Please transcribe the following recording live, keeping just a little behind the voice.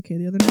okay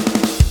the other night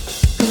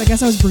because I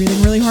guess I was breathing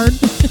really hard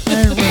and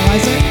I didn't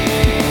realize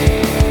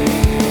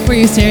it. Were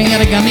you staring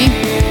at a gummy? No,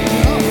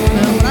 I don't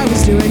know what I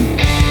was doing.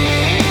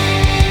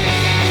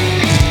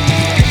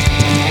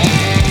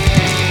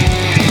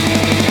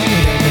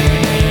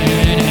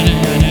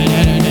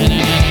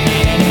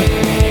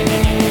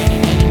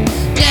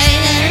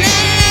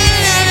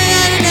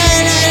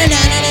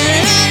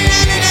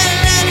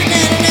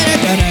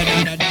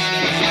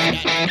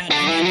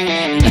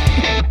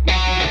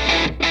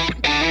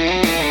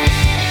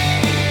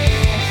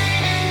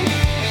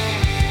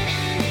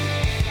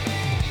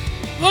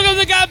 Welcome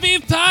to Got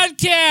Beef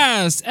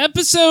Podcast,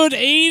 episode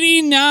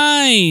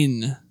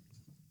 89.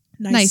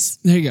 Nice.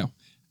 There you go.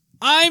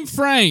 I'm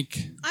Frank,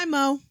 I'm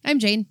Mo. I'm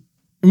Jane.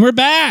 and we're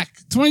back.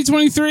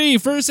 2023,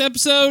 first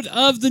episode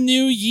of the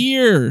new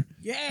year.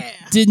 Yeah.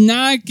 Did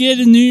not get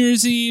a New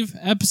Year's Eve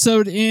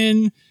episode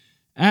in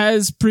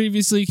as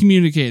previously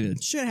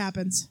communicated. Shit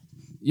happens.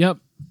 Yep.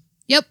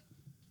 Yep.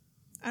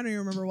 I don't even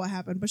remember what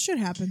happened, but shit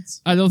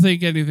happens. I don't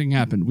think anything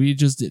happened. We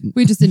just didn't.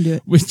 We just didn't do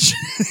it. Which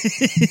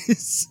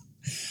is...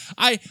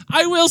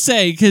 I will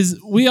say, because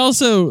we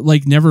also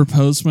never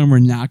post when we're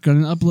not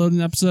going to upload an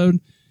episode.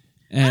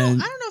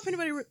 And I don't know if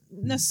anybody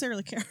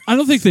necessarily cares. I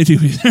don't think they do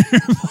either.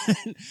 But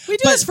We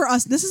do this for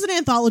us. This is an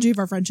anthology of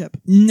our friendship.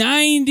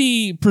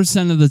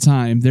 90% of the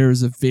time, there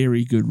is a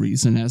very good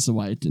reason as to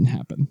why it didn't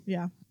happen.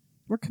 Yeah.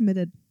 We're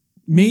committed.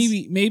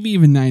 Maybe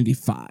even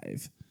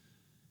 95.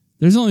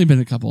 There's only been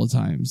a couple of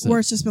times. Where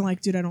it's just been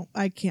like, dude, I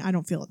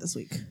don't feel it this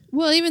week.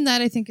 Well, even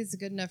that I think is a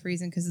good enough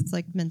reason because it's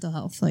like mental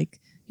health. Like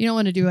you don't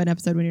want to do an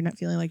episode when you're not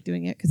feeling like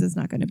doing it because it's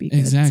not going to be good.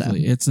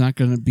 Exactly. So. It's not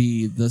going to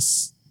be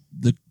this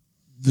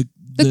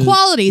the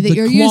quality that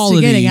you're used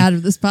to getting out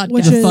of this podcast.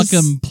 Which the is-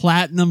 fucking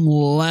platinum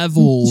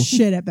level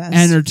Shit at best.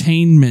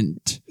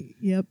 entertainment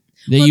Yep.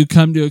 that you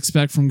come to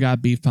expect from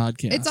God Beef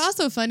Podcast. It's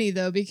also funny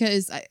though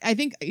because I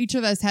think each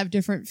of us have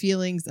different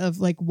feelings of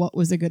like what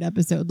was a good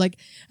episode. Like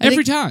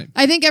every time.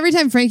 I think every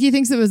time Frankie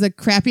thinks it was a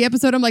crappy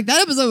episode, I'm like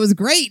that episode was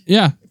great.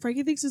 Yeah.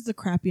 Frankie thinks it's a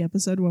crappy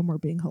episode when we're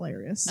being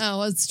hilarious.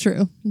 Oh, it's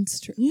true. It's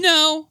true.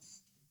 No.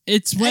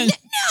 It's when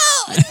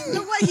No,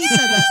 No way he said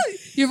that.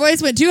 your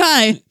voice went too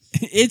high.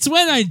 it's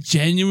when I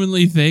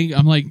genuinely think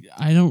I'm like,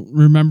 I don't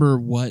remember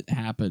what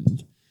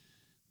happened.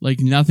 Like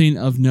nothing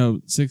of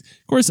note. Of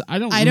course, I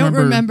don't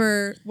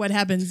remember what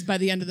happens by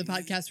the end of the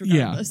podcast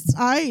regardless.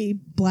 I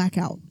black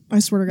out. I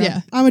swear to God.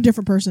 Yeah. I'm a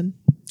different person.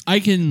 I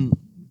can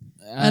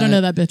I don't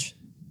know that bitch.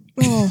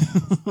 Oh,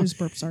 I just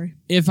burped. Sorry.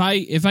 if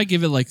I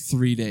give it like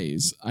 3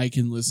 days, I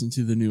can listen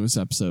to the newest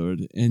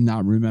episode and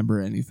not remember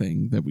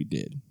anything that we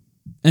did.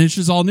 And it's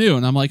just all new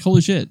and I'm like,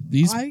 holy shit,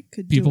 these I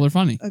could people do are it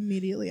funny.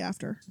 immediately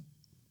after.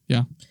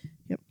 Yeah.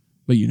 Yep.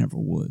 But you never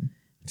would.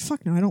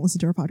 Fuck no, I don't listen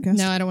to our podcast.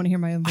 No, I don't want to hear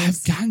my own voice.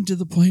 I've gotten to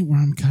the point where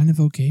I'm kind of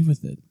okay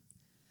with it.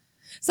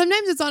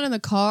 Sometimes it's on in the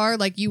car,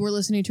 like you were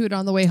listening to it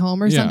on the way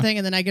home or Yeah. something,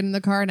 and then I get in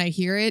the car and I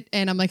hear it,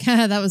 and I'm like,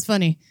 haha, that was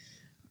funny.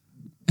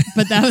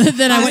 But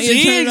then I want you to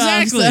See, turn it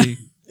off. exactly.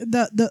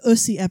 The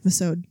Ussy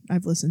episode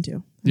I've listened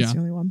to. That's Yeah. the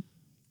only one.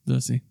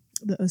 Let's see.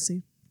 The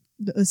Ussy.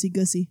 The Ussy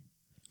Gussy.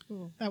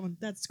 That one.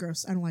 That's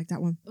gross. I don't like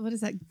that one. So. What is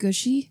that?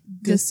 Gushy?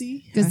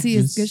 Gussy? Gushy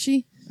is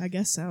gushy? I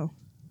guess so.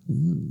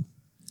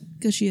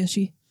 Gushy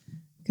ushy.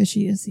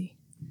 Gushy ussy.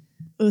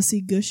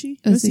 Ussy Gushy?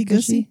 Ussy Gussy?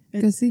 gushy.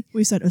 Gushy.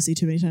 We said Ussy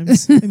too many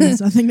times. It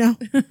means nothing now.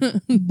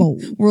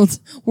 Bold. Words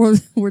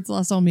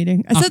lost all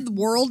meaning. I said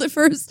world at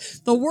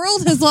first. The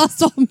world has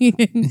lost all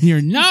meaning.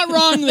 You're not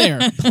wrong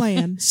there.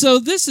 Plan. So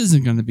this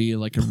isn't going to be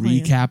like a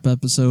Plan. recap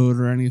episode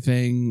or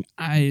anything.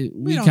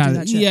 We don't do kind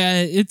that of shit.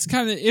 it's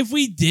kind of if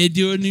we did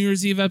do a New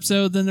Year's Eve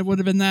episode, then it would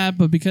have been that.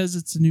 But because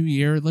it's a new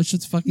year, let's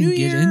just fucking New get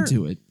year.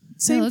 into it.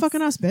 Same let's-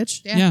 fucking us, bitch.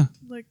 Yeah. Yeah,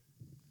 Like,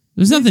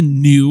 there's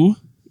nothing new.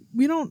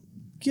 we don't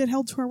get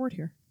held to our word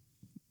here.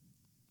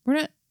 We're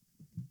not.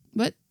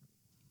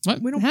 What?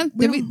 We don't. Huh?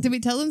 we Did don't- we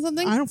tell them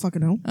something? I don't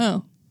fucking know.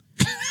 Oh.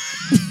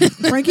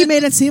 Frankie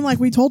made it seem like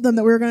we told them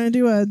that we were going to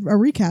do a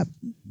recap.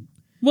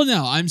 Well,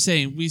 no, I'm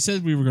saying we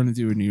said we were going to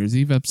do a New Year's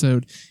Eve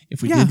episode.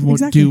 If we Yeah, did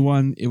exactly. do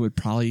one, it would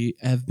probably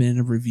have been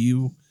a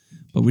review,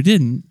 but we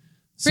didn't.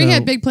 Frank So,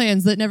 had big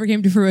plans that never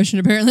came to fruition,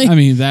 apparently. I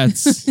mean,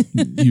 that's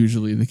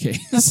usually the case.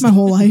 That's my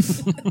whole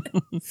life.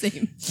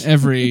 Same.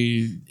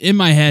 In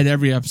my head,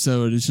 every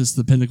episode is just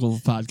the pinnacle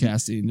of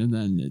podcasting, and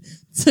then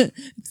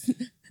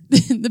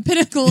The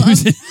pinnacle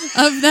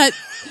of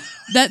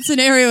that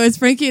scenario is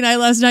Frankie and I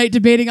last night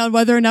debating on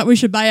whether or not we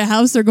should buy a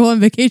house or go on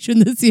vacation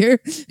this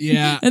year.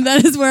 yeah, And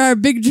that is where our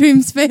big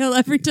dreams fail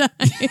every time.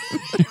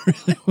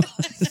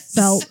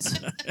 Felt.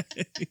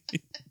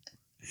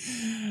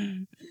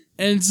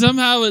 and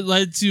somehow it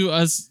led to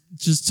us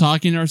just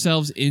talking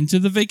ourselves into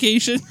the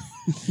vacation,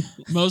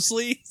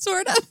 mostly.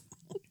 Sort of.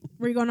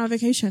 Where are you going on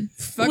vacation?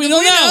 We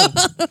don't know.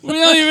 We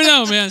don't even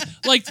know, man.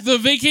 Like the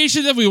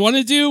vacation that we want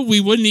to do,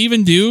 we wouldn't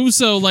even do.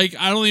 So, like,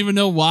 I don't even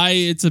know why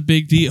it's a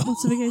big deal.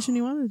 What's the vacation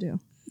you want to do?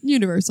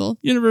 Universal.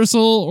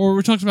 Universal, or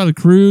we talked about a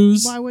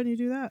cruise. Why wouldn't you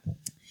do that?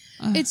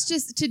 It's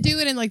just to do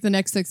it in like the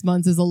next 6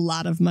 months is a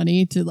lot of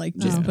money to like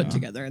just Yeah. put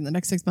together in the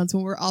next 6 months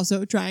when we're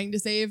also trying to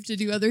save to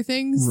do other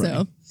things. Right.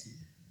 So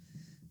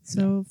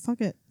So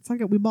fuck it.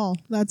 Fuck it. We ball.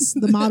 That's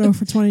the motto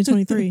for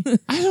 2023.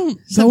 I don't.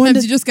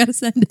 Sometimes you just gotta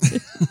send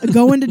it.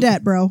 Go into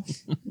debt, bro.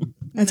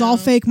 It's all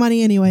fake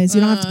money anyways.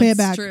 You don't have to pay it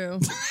back. True.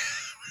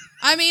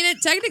 I mean,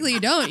 technically you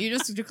don't. You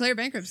just declare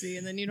bankruptcy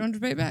and then you don't have to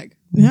pay it back.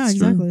 Yeah, That's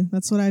true. exactly.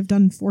 That's what I've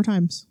done 4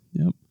 times.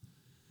 Yep.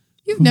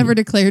 You've never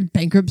declared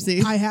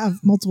bankruptcy. I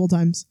have multiple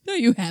times. No,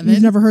 you haven't.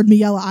 You've never heard me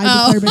yell, I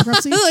Oh. declare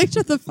bankruptcy? Like,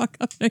 shut the fuck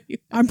up. No, you.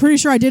 I'm pretty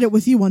sure I did it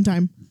with you one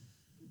time.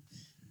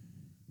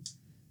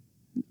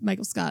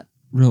 Michael Scott.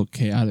 Real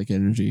chaotic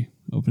energy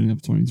opening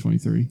up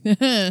 2023.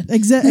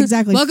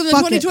 Exactly. Welcome to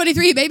Fuck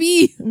 2023, baby.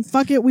 it.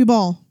 Fuck it, we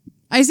ball.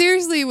 I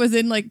seriously was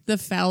in like the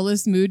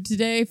foulest mood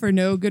today for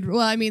no good. Well,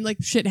 I mean, like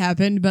shit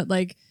happened, but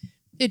like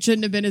it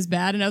shouldn't have been as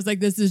bad. And I was like,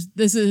 this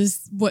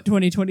is what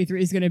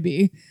 2023 is going to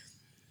be.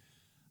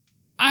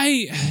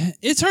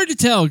 It's hard to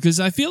tell because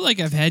I feel like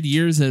I've had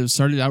years that have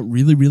started out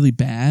really, really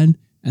bad,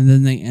 and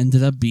then they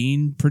ended up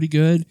being pretty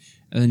good,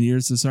 and then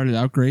years that started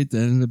out great that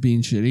ended up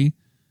being shitty.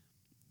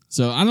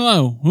 So I don't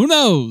know. Who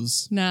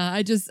knows? Nah,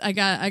 I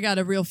got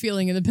a real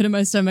feeling in the pit of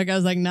my stomach. I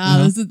was like,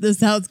 nah, this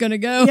is how it's gonna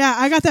go. Yeah,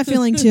 I got that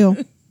feeling too.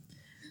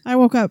 I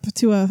woke up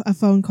to a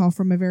phone call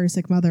from my very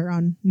sick mother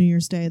on New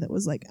Year's Day that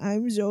was like,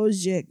 I'm so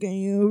sick. Can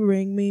you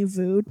bring me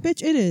food?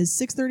 Bitch, it is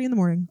 6:30 in the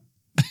morning.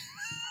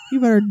 You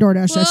better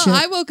DoorDash Well, that shit.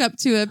 I woke up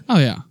Oh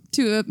yeah.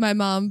 to my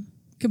mom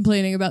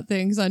complaining about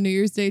things on New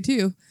Year's Day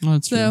too. Oh,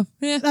 that's So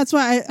true. yeah, That's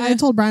why I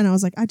told Brian, I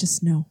was like, I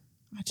just know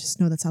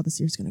that's how this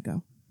year's going to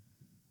go.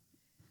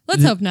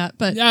 let's hope not.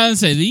 But Yeah, I would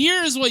say the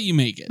year is what you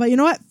make it. But you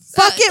know what?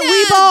 Fuck it,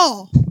 we yeah.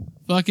 ball.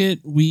 Fuck it,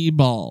 we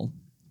ball.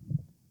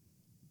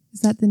 is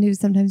that the news?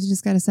 Sometimes you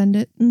just gotta send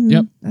it. Mhm.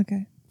 Yep.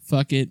 Okay.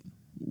 Fuck it,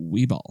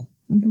 we ball.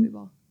 Okay,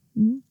 Weeball.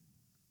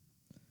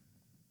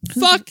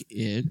 Fuck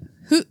it,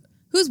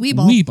 Who's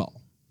Weeball? we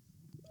ball.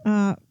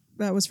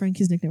 That was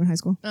Frankie's nickname in high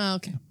school Oh,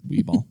 okay.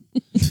 We ball.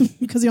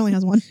 because he only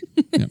has one.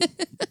 And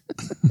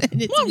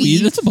it's Well, Wee.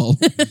 it's a ball.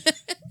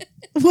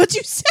 What'd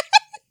you say?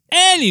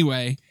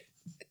 Anyway,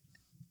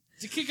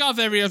 to kick off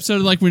every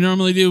episode like we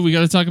normally do, we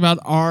got to talk about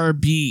our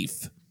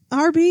beef.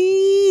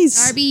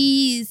 Arby's.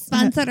 Arby's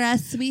sponsor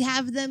us. We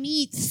have the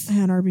meats. I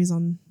had Arby's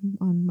on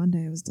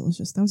Monday. It was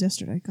delicious. That was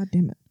yesterday. God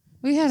damn it.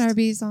 We had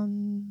Arby's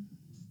on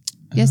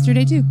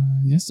yesterday too.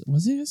 Yes,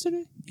 was it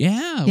yesterday?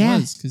 Yeah, it Yeah.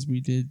 was because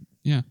we did.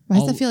 Yeah, Why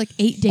does that feel like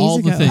 8 days all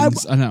ago? the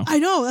things. I know. I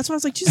know. That's why I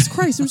was like, Jesus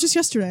Christ. It was just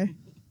yesterday.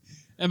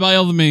 And by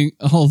all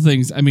the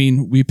things, I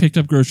mean we picked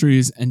up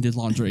groceries and did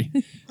laundry.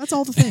 That's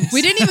all the things.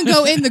 We didn't even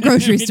go in the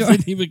grocery We store.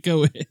 didn't even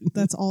go in.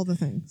 That's all the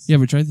things. Yeah,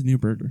 we tried the new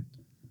burger.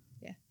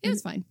 Yeah, it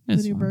was fine.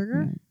 It's new fine.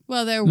 burger? Yeah.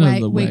 Well, they're No, Wagyu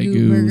the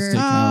Wagyu burger. steak.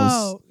 House.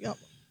 Oh, yep.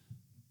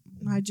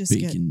 I just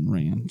Bacon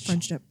ranch. get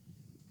French dip.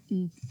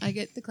 I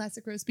get the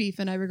classic roast beef,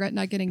 and I regret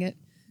not getting it.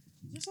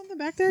 Is there something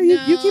back there? You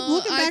keep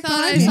looking I back thought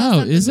I behind me. saw Oh,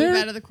 something is move there?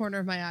 out of the corner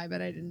of my eye,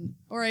 but I didn't.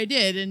 Or I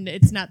did, and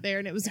it's not there,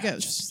 and it was a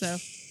ghost. So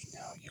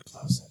No, you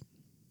close it.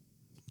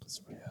 It's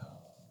real.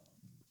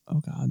 Oh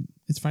God,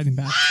 it's fighting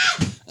back.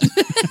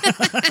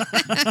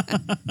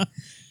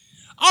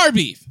 Our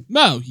beef.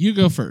 Mo, you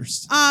go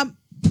first.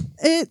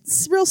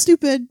 It's real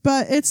stupid,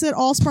 but it's that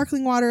all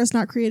sparkling water is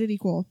not created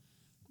equal.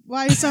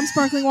 Why is some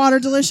sparkling water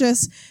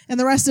delicious and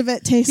the rest of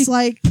it tastes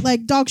like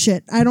dog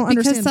shit? I don't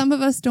because understand. some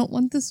of us don't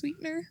want the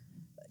sweetener.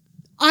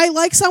 I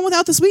like some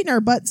without the sweetener,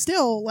 but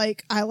still,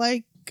 like I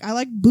like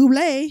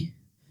Buble,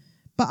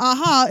 but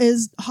Aha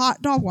is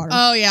hot dog water.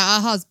 Oh yeah,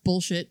 Aha's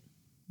bullshit.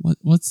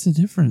 What's the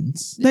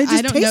difference? They I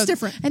just don't taste know.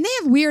 different. And they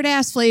have weird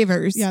ass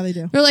flavors. Yeah, they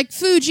do. They're like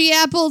Fuji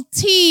apple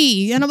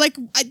tea, and I'm like,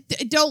 I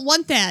don't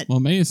want that. Well,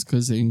 maybe it's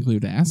because they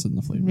include ass in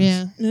the flavors.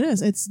 Yeah, It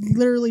is. It's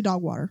literally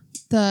dog water.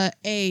 the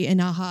A in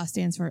Aha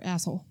stands for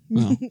asshole.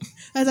 Oh,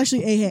 That's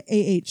actually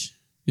AH.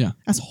 yeah.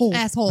 Asshole.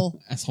 Asshole.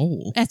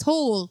 Asshole.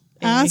 Asshole.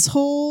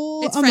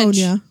 Asshole It's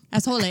ammonia. French.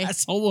 Asshole.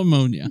 Asshole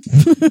ammonia.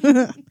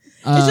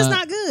 It's just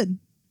not good.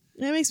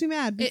 It makes me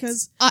mad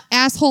because It's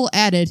asshole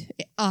added.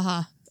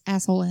 Aha.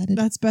 Asshole added.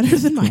 that's better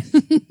than mine.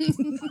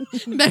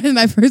 Better than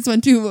my first one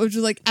too, which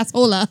was like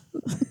asshola.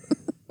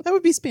 That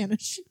would be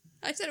Spanish,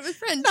 I said it was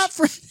French. not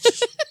French.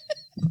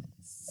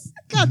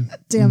 God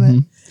damn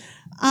it.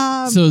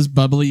 So is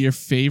bubbly your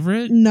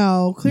favorite?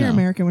 No, Clear No.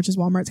 American, which is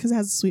Walmart's because it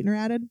has a sweetener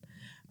added.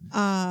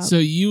 So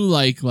you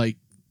like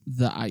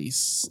the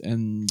ice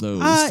and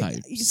those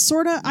types.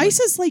 Sort of. Ice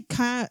is like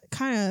kind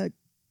of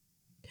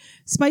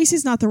spicy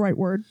is not the right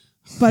word,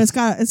 but it's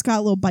got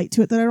a little bite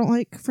to it that I don't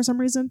like for some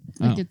reason.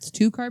 Like Oh. it's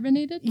too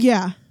carbonated.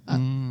 Yeah,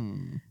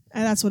 Mm.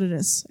 and that's what it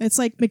is. It's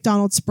like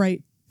McDonald's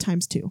Sprite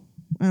times 2.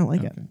 I don't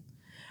like it. Okay.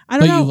 I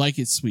don't But know, you like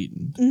it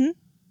sweetened. Mhm.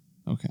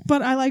 Okay.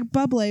 but I like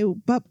bubbly.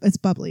 It's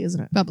bubbly, isn't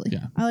it? Bubbly.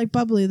 Yeah. I like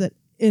bubbly that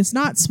it's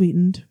not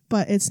sweetened,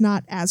 but it's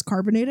not as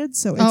carbonated.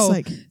 So it's Oh.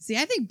 like, See,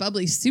 I think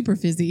bubbly's super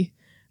fizzy.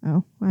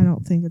 oh, I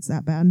don't think it's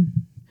that bad.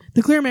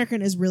 The Clear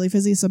American is really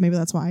fizzy, so maybe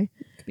that's why.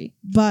 Could be.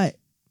 But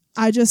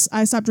I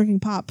stopped drinking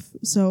pop,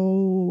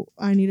 so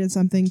I needed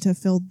something to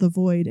fill the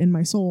void in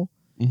my soul,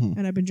 Mhm.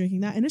 and I've been drinking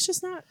that, and it's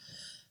just not.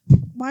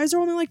 Why is there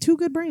only like 2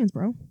 good brands,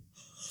 bro?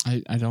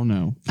 I don't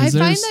know. 'Cause I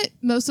find there's- that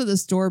most of the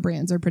store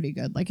brands are pretty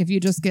good. Like if you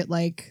just get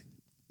like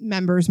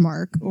Members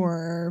Mark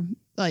or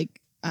like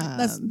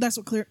That's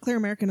what Clear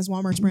American is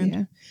Walmart's brand.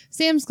 yeah.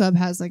 Sam's Club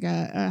has like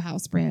a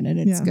house brand and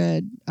it's Yeah.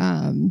 good.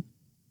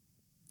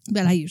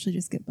 But I usually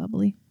just get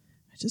bubbly.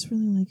 I just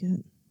really like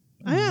it.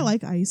 I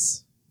like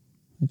ice.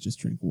 I just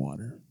drink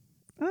water.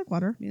 I like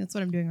water. I mean, that's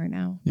what I'm doing right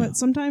now. Yeah. But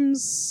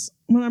sometimes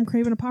when I'm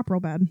craving a pop real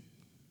bad.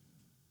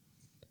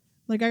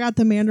 Like I got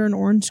the Mandarin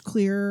Orange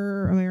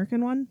Clear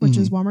American one, which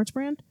is Walmart's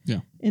brand.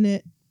 Yeah. And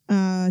it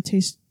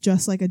tastes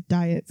just like a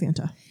diet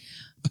Fanta.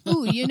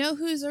 Ooh, you know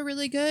who's a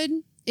really good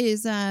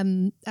is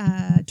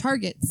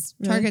Target's.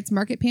 Really? Target's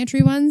Market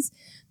Pantry ones.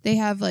 They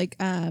have like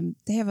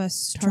they have a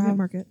Target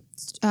Market.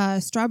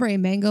 strawberry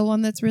mango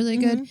one that's really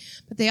good.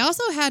 But they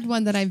also had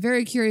one that I'm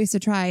very curious to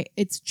try.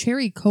 It's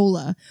cherry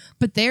cola,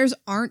 but theirs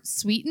aren't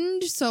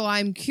sweetened, so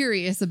I'm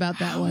curious about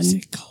that How one. is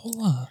it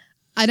cola?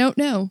 I don't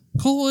know.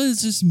 Cola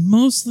is just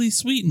mostly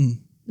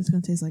sweetened. It's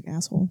gonna taste like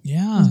asshole.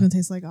 Yeah. It's gonna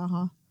taste like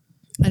aha.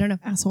 I don't know.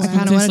 Asshole. I kind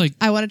of tastes want like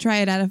I want to try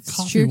it out of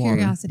coffee sheer water.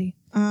 curiosity.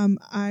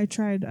 I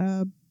tried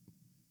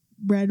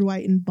red,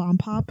 white, and bomb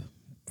pop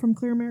from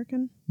Clear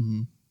American.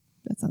 Mhm.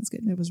 That sounds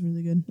good. It was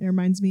really good. It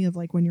reminds me of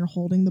like when you're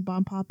holding the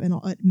bomb pop and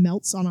it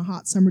melts on a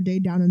hot summer day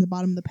down in the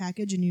bottom of the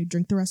package, and you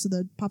drink the rest of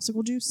the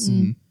popsicle juice.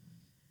 Mhm. It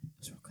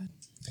was real good.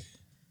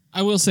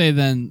 I will say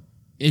then,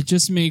 it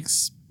just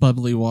makes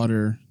bubbly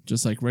water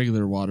just like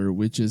regular water,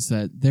 which is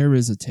that there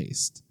is a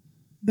taste.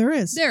 There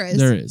is. There is.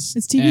 There is.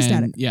 It's TV And,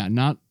 static. Yeah,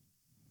 not.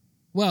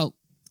 Well,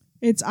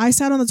 It's I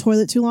sat on the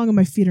toilet too long and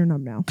my feet are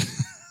numb now.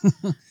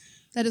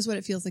 That is what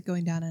it feels like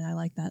going down, and I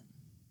like that.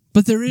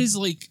 but there is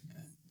like.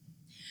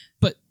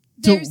 But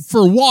so There's-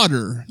 for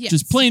water, Yes.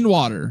 just plain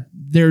water,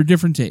 there are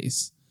different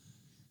tastes.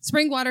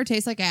 Spring water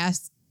tastes like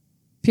ass.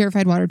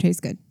 Purified water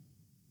tastes good.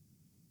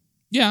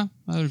 Yeah,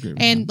 I would agree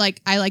with And that.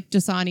 like I like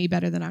Dasani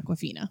better than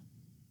Aquafina.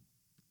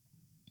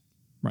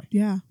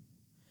 Yeah.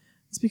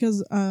 It's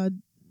because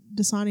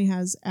Dasani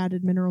has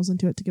added minerals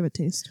into it to give it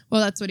taste.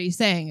 Well, that's what he's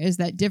saying is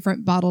that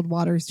different bottled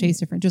waters taste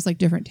different, just like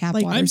different tap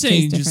Like, waters I'm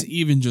saying taste just different.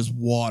 even just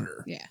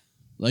water. Yeah.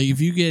 Like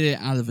if you get it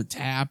out of a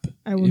tap,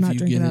 I will if not you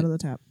drink it get out of the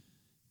tap.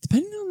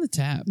 Depending on the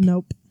tap.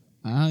 Nope.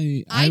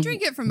 I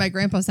drink it from my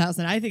grandpa's house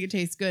and I think it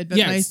tastes good. But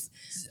Yes.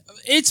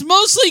 It's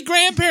mostly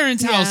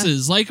grandparents' Yeah.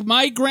 houses. Like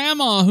my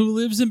grandma who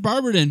lives in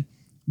Barberton,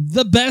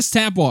 the best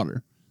tap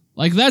water.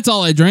 Like that's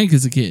all I drank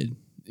as a kid.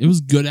 It was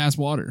good ass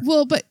water.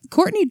 but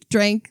Courtney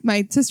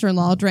my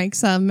sister-in-law drank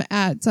some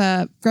at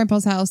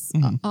grandpa's house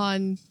Mm-hmm.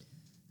 on,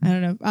 I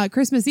don't know,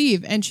 Christmas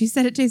Eve. And she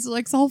said it tasted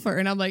like sulfur.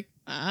 And I'm like,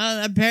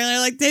 apparently I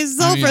like tastes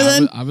I sulfur mean,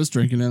 then. I was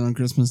drinking it on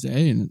Christmas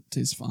Day and it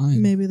tastes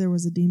fine. Maybe there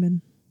was a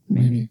demon.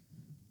 Maybe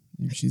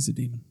she's a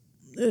demon.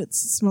 It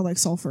smelled like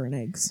sulfur and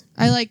eggs.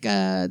 I like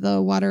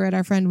the water at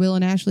our friend Will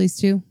and Ashley's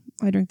too.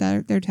 I drink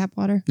their tap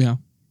water. Yeah.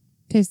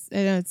 Tastes, I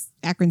know it's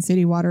Akron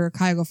City water or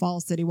Cuyahoga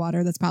Falls City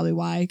water. That's probably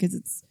why, because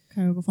it's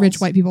Cuyahoga Falls. rich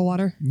white people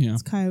water. Yeah.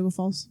 It's Cuyahoga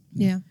Falls.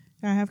 Yeah.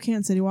 I have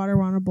Kansas City water.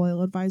 We're on a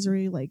boil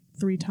advisory like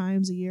 3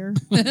 times a year.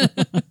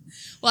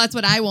 Well, that's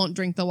what I won't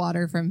drink the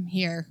water from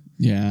here.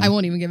 Yeah. I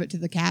won't even give it to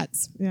the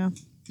cats. Yeah.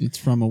 It's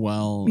from a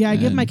well. Yeah, I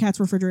give and- my cats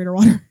refrigerator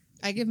water.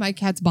 I give my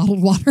cats bottled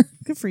water.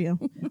 Good for you.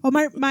 Oh,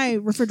 my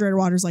refrigerator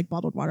water is like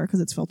bottled water because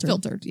it's filtered.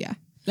 Filtered, yeah.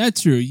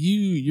 That's true.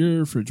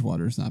 Your fridge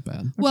water is not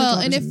bad. My Well,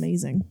 fridge and water's if-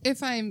 amazing.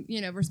 If I'm,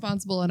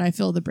 responsible and I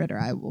fill the Brita,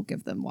 I will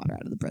give them water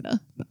out of the Brita.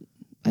 But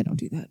I don't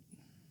do that.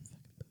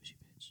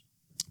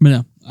 But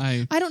no,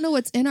 I. I don't know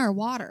what's in our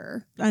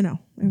water. I know.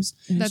 That's-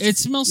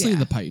 It's mostly yeah.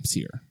 the pipes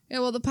here. Yeah,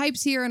 well, the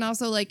pipes here, and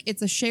also like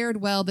it's a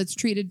shared well that's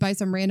treated by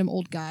some random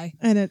old guy.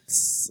 and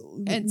it's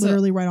And so-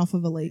 literally right off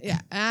of a lake. Yeah,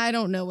 I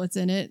don't know what's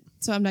in it,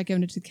 so I'm not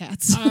giving it to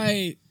cats.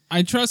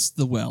 I trust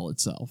the well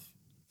itself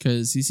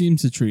because he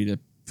seems to treat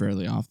it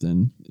fairly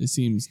often. It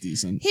seems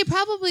decent. He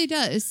probably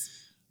does,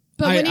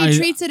 but I- when he I-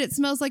 treats it, it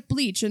smells like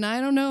bleach, and I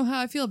don't know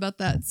how I feel about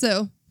that.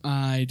 So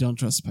I don't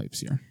trust pipes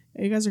here.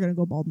 You guys are going to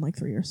go bald in like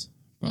 3 years.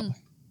 Probably.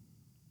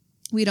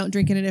 we don't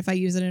drink in it. If I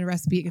use it in a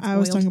recipe, it gets I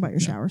was boiled. talking about your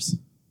showers.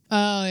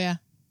 Oh yeah.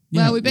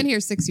 Yeah, Well, we've been here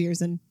 6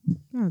 years, and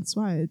No, that's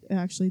why it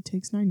actually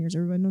takes 9 years.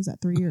 Everybody knows that.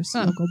 3 years.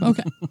 oh, You'll go bald.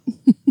 okay.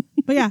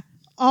 But yeah,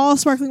 all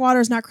sparkling water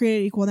is not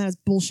created equal, and that is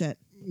bullshit.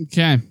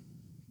 Okay,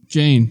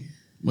 Jane,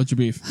 what's your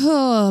beef?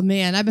 Oh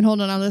man, I've been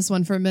holding on to this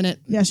one for a minute.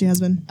 Yeah, she has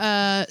been.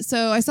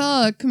 So I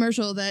saw a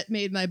commercial that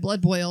made my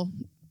blood boil,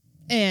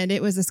 and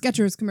it was a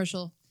Skechers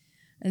commercial,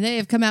 and they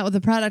have come out with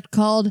a product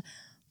called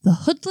the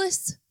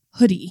Hoodless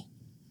Hoodie.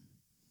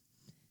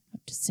 I'll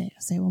just say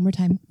it one more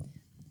time.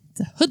 It's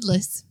a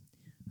hoodless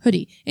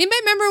hoodie. Anybody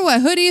remember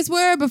what hoodies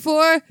were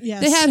before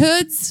Yes. they had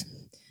hoods?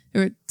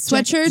 There were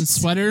sweatshirts, The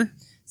sweater.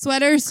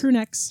 sweaters, Crew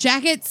necks.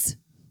 jackets.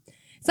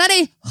 It's not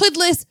a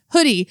hoodless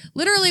hoodie.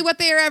 Literally, what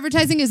they are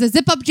advertising is a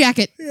zip-up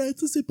jacket. Yeah,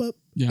 it's a zip up.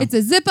 Yeah. It's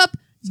a zip-up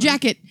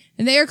jacket,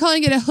 and they are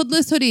calling it a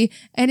hoodless hoodie,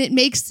 and it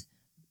makes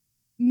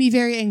me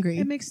very angry.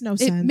 It makes no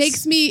sense. It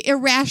makes me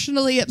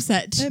irrationally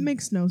upset. It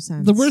makes no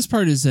sense. The worst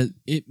part is that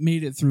it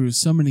made it through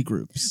so many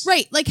groups.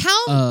 Right? Like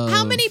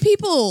how many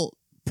people?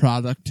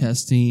 Product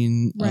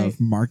testing, Right. of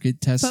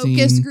market testing,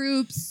 Focus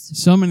groups.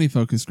 so many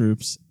focus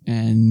groups,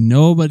 and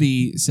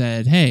nobody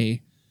said,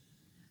 "Hey,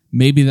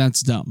 maybe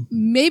that's dumb.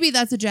 Maybe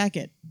that's a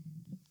jacket.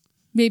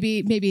 Maybe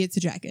it's a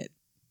jacket.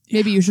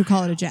 Maybe you should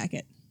call it a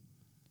jacket.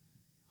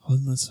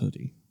 Hoodless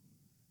hoodie.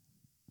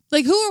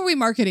 Like, who are we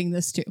marketing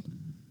this to?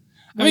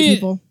 White mean,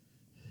 people.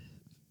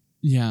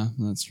 Yeah,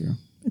 that's true.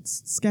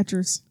 It's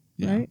Skechers,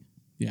 Yeah. right?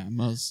 Yeah,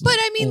 most. But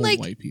I mean, old like,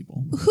 white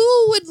people.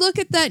 Who would look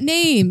at that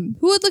name?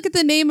 Who would look at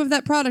the name of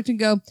that product and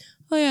go,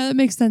 oh yeah, that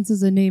makes sense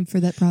as a name for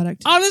that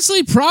product?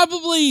 Honestly,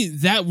 probably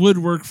that would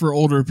work for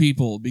older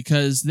people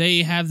because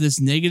they have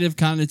this negative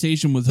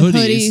connotation with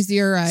hoodies.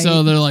 You're right.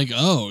 So they're like,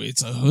 oh,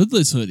 it's a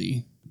hoodless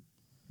hoodie.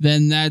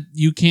 Then that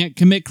you can't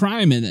commit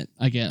crime in it,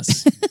 I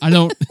guess. I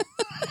don't.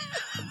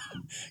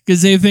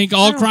 Because they think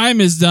all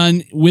crime is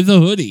done with a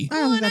hoodie. I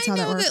don't think that's how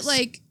that know works. that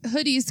like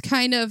hoodies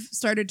kind of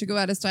started to go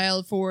out of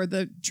style for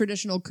the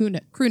traditional crew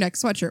neck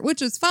sweatshirt,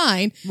 which is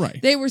fine.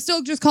 Right. They were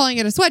still just calling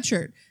it a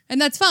sweatshirt, and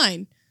that's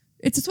fine.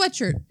 It's a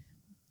sweatshirt.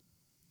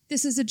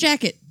 This is a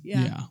jacket.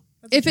 Yeah.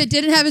 If it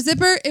didn't have a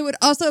zipper, it would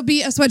also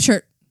be a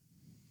sweatshirt.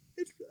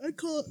 I'd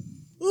call it.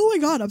 Oh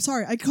my god! I'm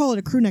sorry. I'd call it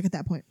a crew neck at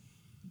that point.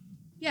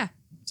 Yeah.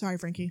 Sorry,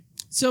 Frankie.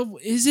 So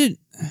is it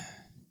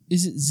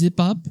zip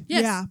up?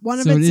 Yes. Yeah, one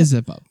of So it it's is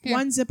zip up. Here.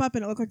 one zip up,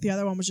 and it looked like the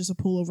other one was just a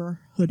pullover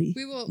hoodie.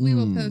 We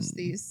will post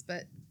these,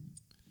 but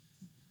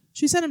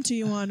She sent them to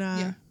you on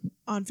Yeah.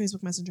 on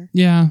Facebook Messenger.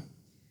 Yeah.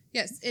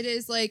 yes, it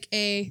is like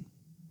a.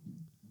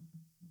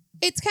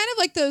 It's kind of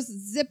like those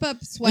zip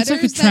up sweaters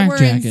like a that track were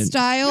in jacket.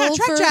 style. Yeah,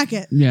 track for,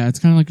 jacket. Yeah, it's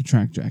kind of like a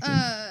track jacket.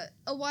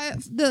 A while,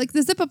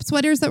 the zip up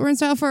sweaters that were in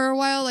style for a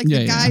while, like Yeah,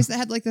 the yeah. guys that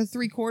had like the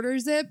 3/4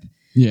 zip,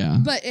 yeah.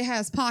 but it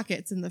has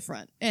pockets in the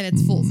front and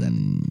it's full zip.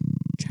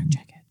 Track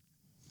jacket.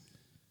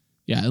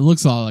 Yeah, it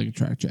looks a lot like a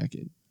track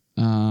jacket.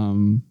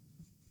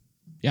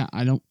 Yeah,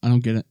 I don't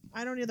get it.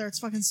 I don't either. It's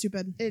fucking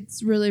stupid.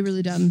 It's really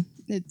really dumb.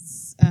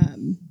 It's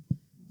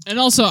And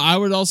also, I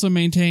would also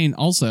maintain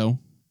Also.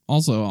 I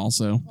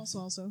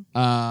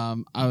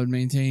would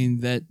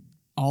maintain that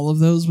all of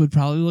those would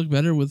probably look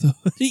better with a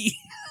hoodie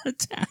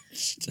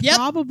attached. Yep.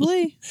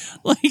 Probably.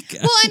 Like,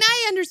 well, and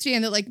I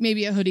understand that like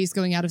maybe a hoodie's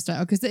going out of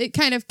style because it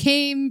kind of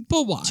came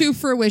but why? to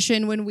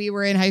fruition when we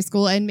were in high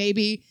school, and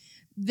maybe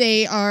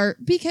they are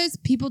because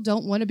people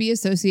don't want to be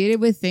associated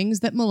with things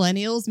that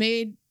millennials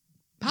made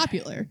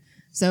popular.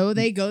 So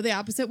they go the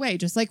opposite way,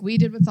 just like we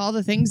did with all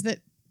the things that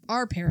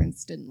our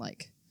parents didn't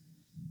like.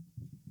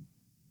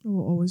 I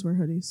will always wear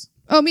hoodies.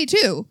 Oh, me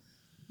too.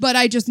 But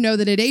I just know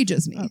that it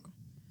ages me. Oh.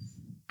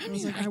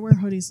 I wear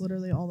hoodies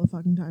literally all the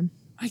fucking time.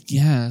 I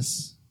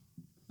guess.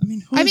 I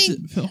mean, I hoods-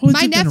 mean, hoods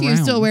my have been nephew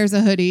around. still wears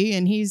a hoodie,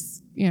 and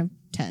he's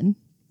 10,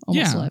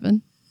 almost Yeah.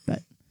 11.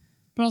 But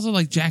But also,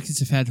 like, jackets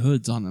have had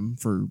hoods on them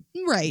for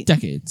right,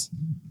 decades.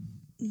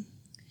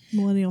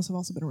 Millennials have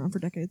also been around for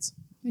decades.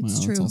 it's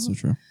Well, true. That's also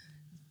true.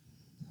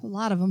 A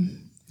lot of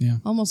them, Yeah.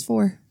 almost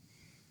 4.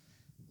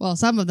 Well,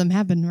 some of them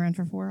have been around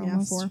for 4. Yeah,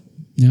 Almost 4.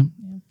 Yeah.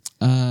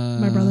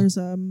 My brother's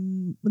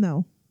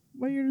no.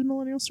 What year did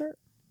millennials start?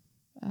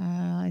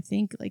 I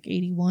think like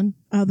 81.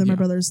 Then my Yeah.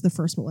 brother's the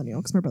first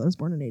millennial because my brother was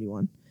born in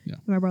 81. Yeah.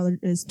 And my brother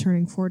is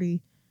turning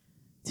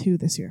 42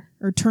 this year,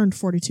 or turned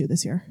 42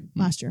 this year,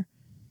 last year.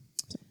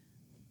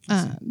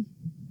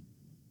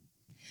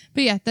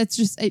 But yeah, that's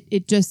just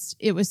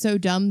it was so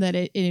dumb that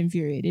it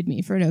infuriated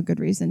me for no good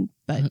reason.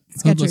 But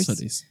Hoodless Skechers,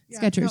 hoodies.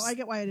 Skechers, No, I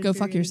get why it go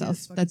fuck infuriated you. yourself.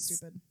 It's fucking That's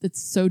stupid.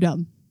 that's so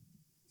dumb.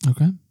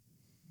 Okay.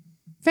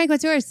 Frank,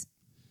 what's yours?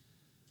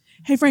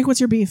 Hey Frank, what's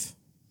your beef?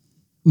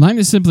 Mine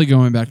is simply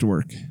going back to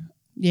work.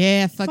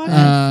 Yeah, fuck Fuck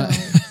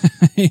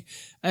that.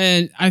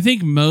 And I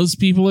think most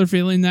people are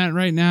feeling that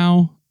right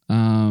now.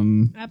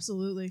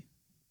 Absolutely.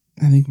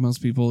 I think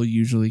most people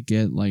usually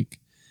get like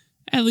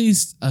at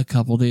least a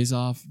couple days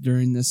off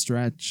during this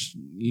stretch.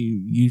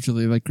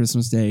 Usually like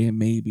Christmas Day and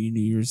maybe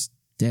New Year's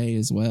Day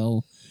as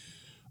well.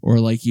 Or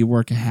like you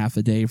work a half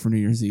a day for New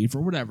Year's Eve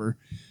or whatever.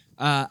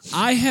 I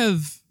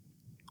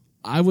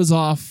was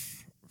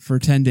off for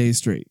 10 days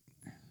straight.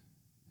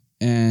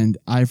 And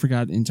I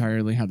forgot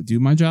entirely how to do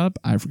my job.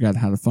 I forgot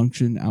how to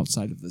function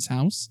outside of this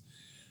house.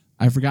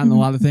 I've forgotten a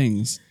lot of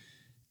things.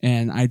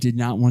 And I did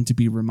not want to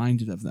be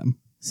reminded of them.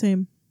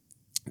 Same.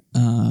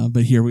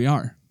 But here we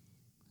are.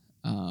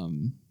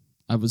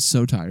 I was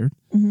so tired.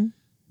 Mm-hmm.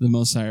 The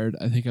most tired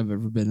I think I've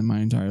ever been in my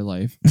entire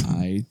life.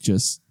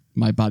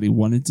 My body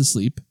wanted to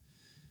sleep.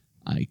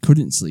 I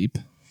couldn't sleep.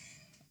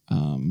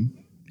 And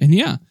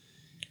yeah.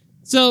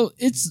 So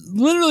it's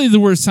literally the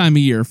worst time of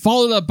year,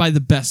 following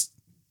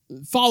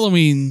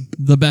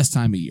the best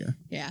time of year.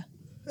 Yeah.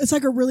 It's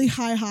like a really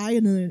high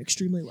and then an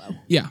extremely low.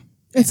 Yeah.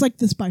 It's like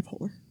this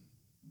bipolar.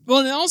 Well,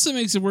 and it also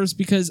makes it worse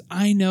because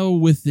I know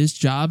with this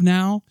job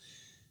now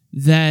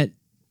that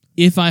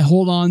if I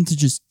hold on to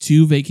just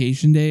 2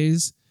 vacation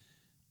days,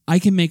 I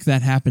can make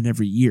that happen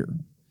every year.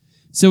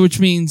 So which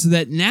means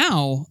that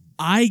now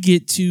I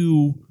get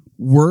to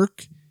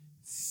work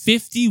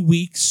 50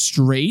 weeks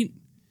straight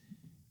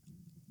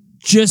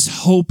just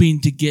hoping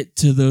to get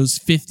to those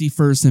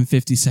 51st and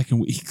 52nd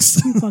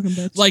weeks. You fucking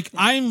bitch. Like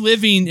I'm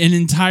living an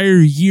entire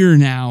year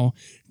now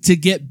to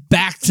get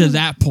back to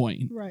that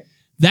point. Right.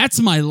 That's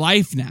my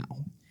life now.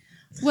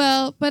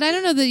 Well, but I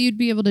don't know that you'd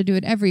be able to do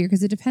it every year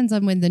because it depends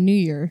on when the new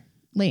year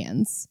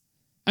lands.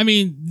 I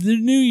mean, the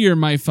new year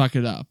might fuck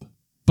it up,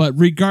 but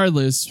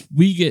regardless,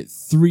 we get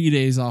 3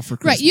 days off for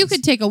Christmas. Right, you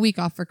could take a week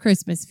off for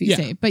Christmas if you Yeah.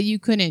 say, but you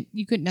couldn't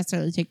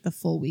necessarily take the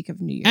full week of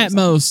New Year's. At off.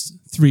 most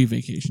 3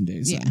 vacation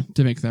days then, Yeah.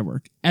 to make that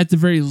work. At the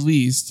very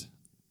least,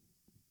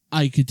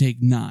 I could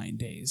take 9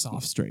 days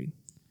off straight.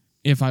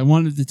 If I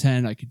wanted to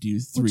 10, I could do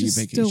 3 Which is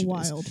vacation still days.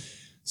 wild.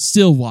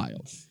 Still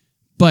wild.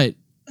 But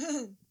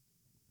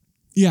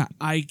yeah,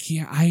 I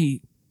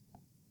can't.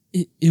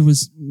 It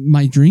was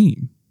my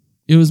dream.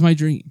 It was my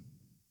dream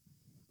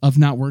of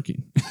not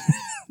working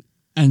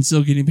and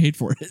still getting paid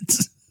for it.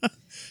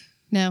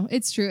 No,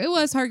 it's true. It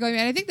was hard going.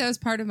 And I think that was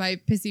part of my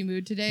pissy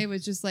mood today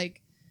was just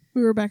like,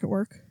 We were back at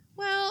work.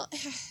 well,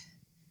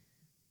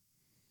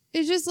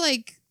 it's just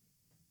like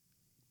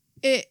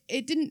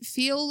it didn't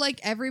feel like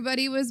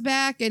everybody was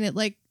back and it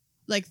like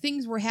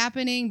things were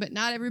happening, but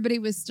not everybody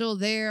was still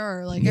there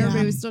or like Yeah.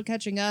 everybody was still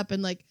catching up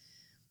and like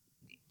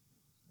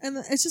And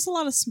it's just a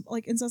lot of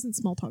incessant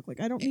small talk. Like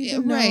I don't need to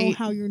know Right.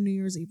 how your New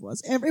Year's Eve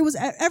was.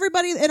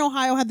 Everybody in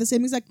Ohio had the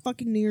same exact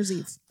fucking New Year's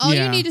Eve. all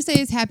Yeah. you need to say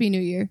is Happy New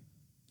Year.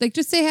 Like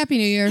just say Happy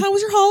New Year. How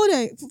was your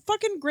holiday?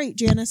 Fucking great,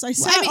 Janice. I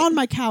sat mean- on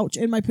my couch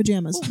in my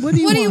pajamas. What do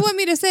you want?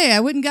 me to say?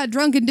 I went and got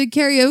drunk and did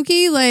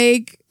karaoke?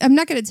 Like I'm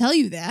not going to tell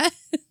you that.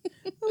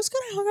 I was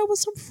gonna hang out with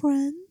some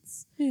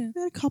friends. Yeah.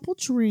 We had a couple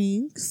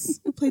drinks.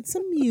 We played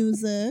some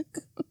music.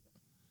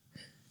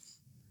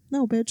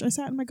 No, bitch. I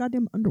sat in my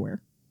goddamn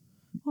underwear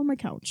on my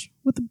couch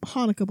with the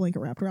Hanukkah blanket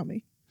wrapped around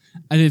me.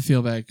 I did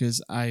feel bad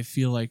because I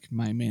feel like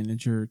my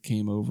manager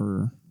came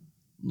over,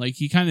 like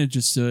he kind of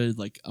just stood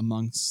like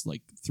amongst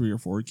like 3 or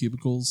 4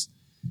 cubicles,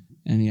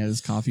 and he had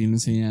his coffee in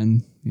his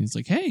hand. He was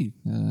like, "Hey,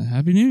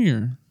 Happy New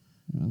Year."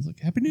 And I was like,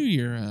 "Happy New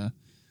Year.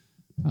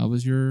 How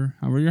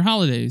were your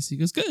holidays?" He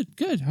goes,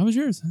 "Good. How was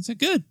yours?" I said,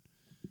 "Good."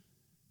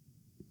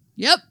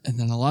 Yep. And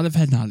then a lot of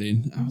head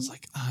nodding. I was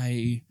like,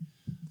 I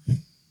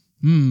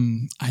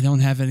don't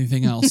have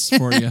anything else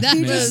for you. That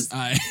man. was-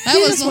 I That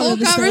was just the whole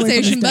wanted to stay away from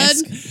his conversation, bud.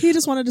 desk. He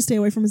just wanted to stay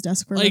away from his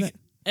desk for a like, minute.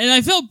 and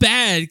I felt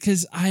bad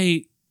because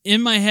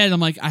in my head, I'm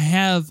like, I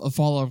have a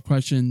follow-up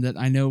question that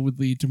I know would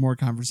lead to more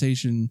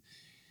conversation.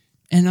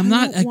 And I'm I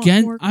not don't want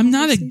against, more I'm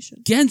not conversation.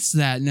 against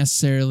that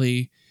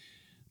necessarily,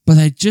 but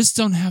I just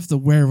don't have the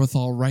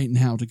wherewithal right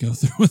now to go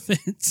through with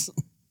it.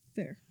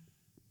 Fair.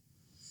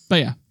 But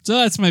yeah, so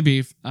that's my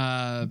beef.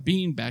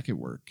 Being back at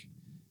work.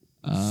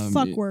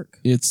 Fuck work.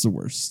 It's the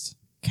worst.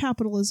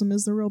 Capitalism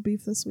is the real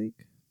beef this week.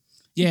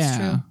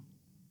 Yeah.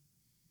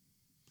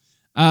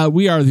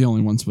 We are the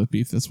only ones with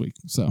beef this week.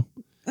 So,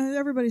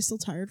 Everybody's still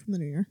tired from the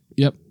new year.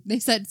 yep. They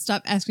said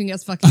stop asking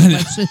us fucking I know.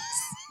 questions.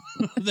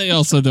 They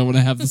also don't want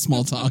to have the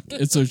small talk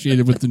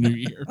associated with the new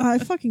year. I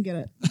fucking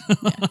get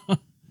it.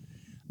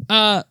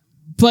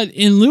 But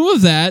in lieu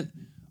of that,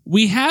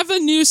 we have a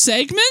new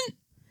segment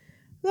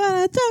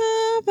We're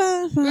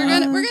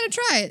gonna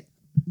try it.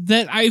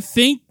 that I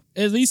think,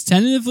 at least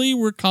tentatively,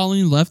 we're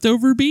calling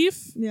leftover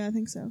beef. Yeah, I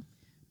think so.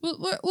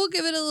 We'll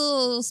give it a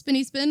little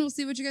spinny spin. We'll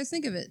see what you guys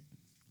think of it.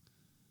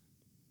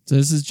 So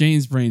this is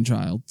Jane's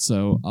brainchild,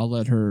 so I'll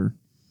let her.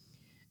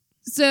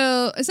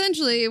 So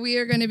essentially, we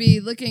are going to be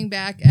looking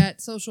back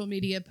at social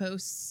media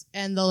posts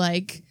and the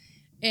like,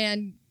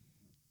 and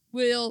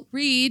we'll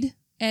read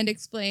and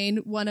explain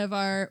one of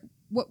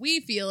what we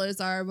feel is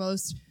our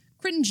most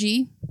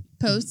cringy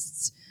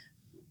posts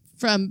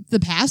from the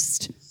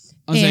past.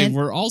 I was saying And-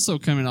 we're also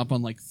coming up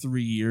on like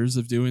 3 years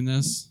of doing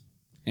this,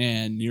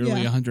 and nearly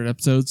Yeah. 100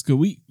 episodes.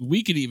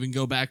 We could even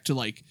go back to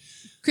like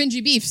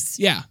Cringy beefs.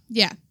 yeah.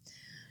 Yeah.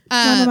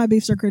 None of my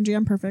beefs are cringy.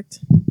 I'm perfect.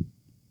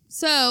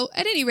 So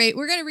at any rate,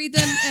 we're going to read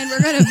them and we're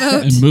going to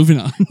vote. And moving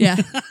on. Yeah.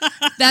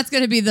 That's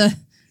going to be the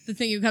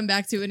thing you come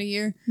back to in a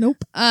year.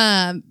 Nope.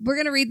 We're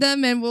going to read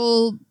them and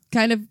we'll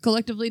kind of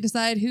collectively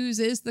decide whose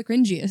is the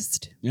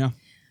cringiest. Yeah.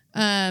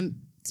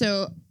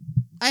 So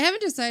I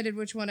haven't decided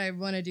which one I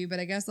want to do, but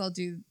I guess I'll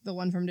do the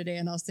one from today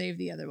and I'll save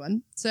the other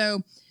one.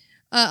 So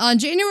on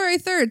January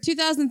 3rd,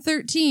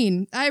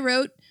 2013, I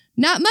wrote,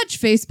 "Not much,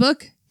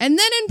 Facebook." And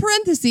then in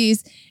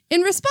parentheses,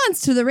 in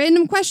response to the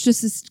random question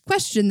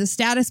the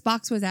status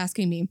box was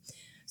asking me.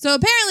 So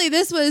apparently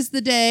this was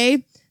the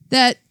day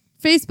that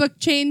Facebook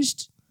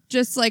changed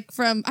just like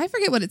from, I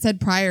forget what it said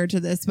prior to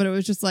this, but it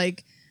was just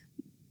like,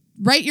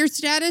 write your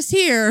status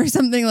here or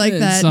something like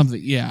that.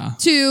 Something, yeah.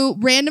 To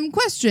random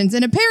questions.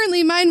 And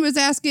apparently mine was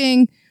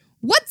asking,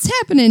 "What's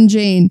happening,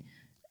 Jane?"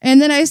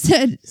 And then I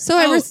said,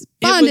 I Oh,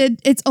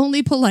 responded, "It's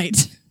only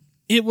polite."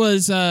 It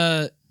was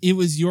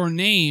your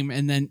name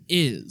and then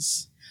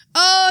is.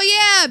 Oh,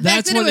 yeah. Back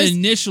That's then what it was it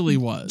initially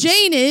was.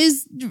 Jane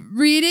is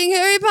reading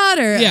Harry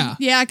Potter. Yeah.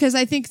 Yeah, because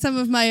I think some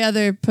of my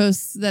other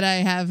posts that I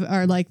have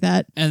are like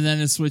that. And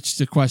then it switched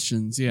to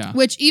questions. Yeah.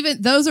 Which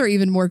those are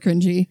even more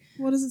cringy.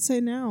 What does it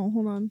say now?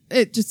 Hold on.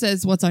 It just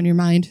says, "What's on your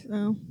mind?"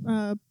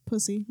 Oh,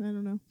 pussy. I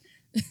don't know.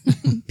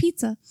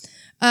 Pizza.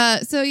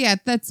 So yeah,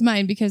 that's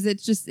mine because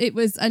it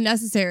was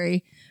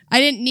unnecessary.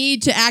 I didn't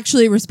need to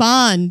actually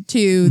respond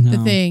to the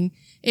No. thing.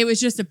 it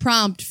was just a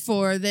prompt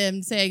for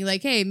them saying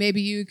like, hey,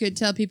 maybe you could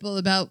tell people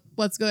about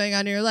what's going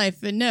on in your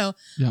life. And no,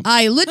 Yep.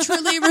 I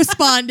literally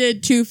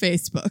responded to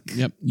Facebook.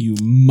 Yep. You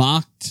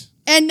mocked.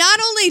 And not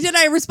only did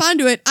I respond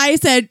to it, I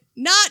said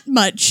not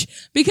much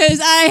because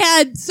I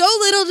had so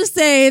little to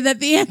say that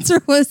the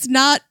answer was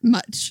not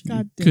much.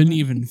 God damn Couldn't it.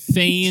 even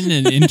feign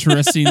an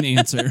interesting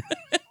answer.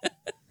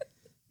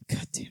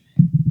 God damn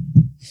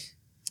it.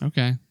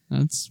 Okay.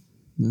 That's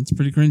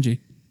pretty cringy.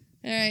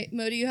 All right,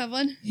 Mo, do you have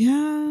one?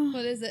 Yeah.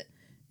 What is it?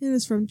 It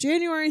is from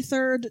January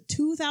 3rd,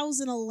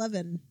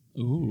 2011.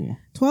 Ooh.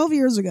 12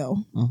 years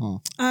ago. Uh-huh.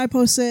 I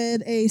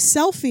posted a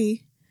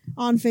selfie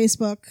on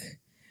Facebook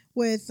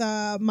with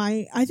I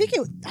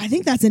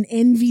think that's an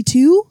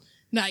NV2.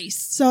 Nice.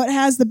 So it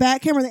has the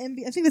back camera,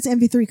 I think that's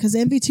NV3 because the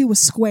NV2 was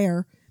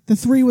square. The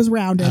 3 was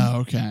rounded.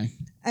 Oh, okay.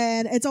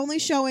 And it's only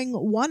showing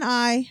one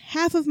eye,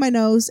 half of my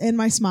nose, and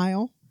my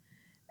smile.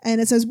 And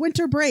it says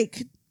winter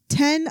break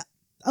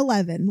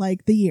 10/11,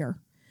 like the year.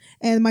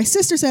 And my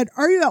sister said,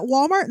 "Are you at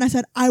Walmart?" And I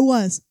said, "I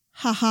was."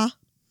 Haha.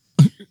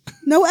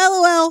 No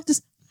LOL,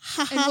 just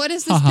haha. And what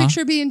is this Haha.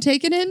 picture being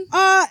taken in?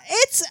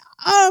 It's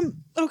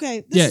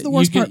okay, this is the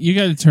worst part. You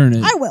got to turn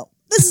it. I will.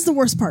 This is the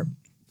worst part.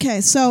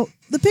 Okay, so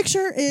the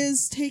picture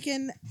is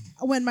taken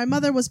when my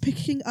mother was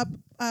picking up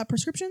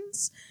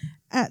prescriptions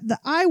at the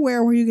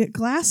eyewear where you get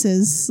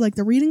glasses, like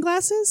the reading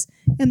glasses,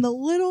 and the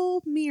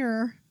little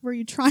mirror where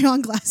you try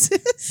on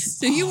glasses.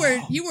 So you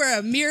were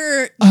a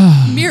mirror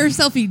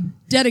selfie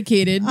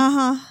dedicated.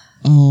 Uh-huh.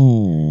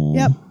 Oh.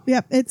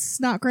 Yep. It's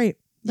not great.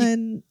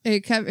 And Are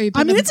you putting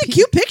I mean, up it's a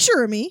cute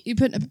picture of me. You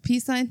putting up a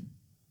peace sign?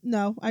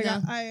 No, I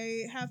No.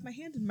 have my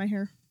hand in my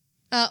hair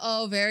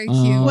Oh, very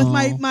Oh. cute. with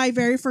my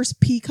very first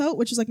pea coat,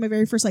 which is like my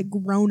very first like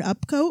grown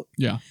up coat,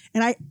 Yeah.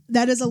 and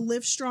that is a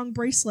Live Strong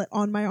bracelet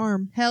on my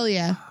arm. Hell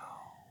yeah.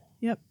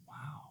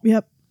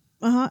 Yep.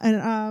 Uh-huh.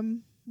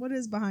 And what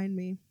is behind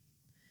me?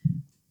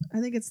 I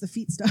think it's the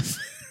feet stuff.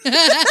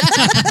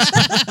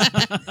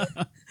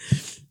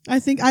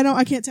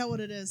 I can't tell what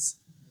it is.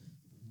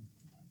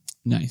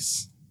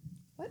 Nice.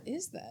 What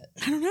is that?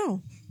 I don't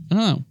know. I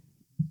don't know.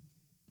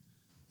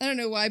 I don't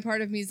know why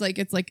part of me is like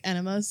it's like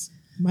enemas.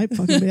 Might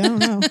fucking be. I don't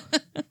know.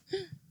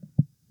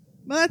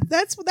 But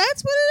that's what it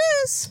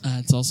is.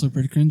 It's also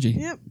pretty cringy.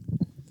 Yep.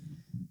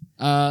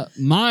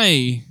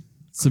 My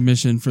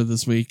submission for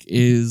this week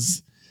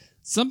is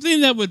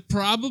something that would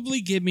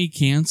probably get me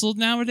canceled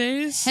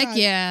nowadays. Heck God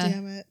yeah.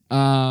 Damn it.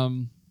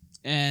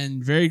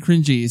 And very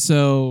cringy.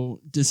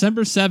 So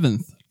December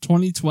 7th,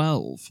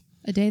 2012,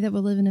 A day that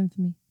will live in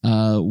infamy.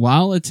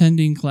 while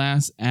attending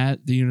class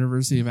at the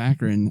University of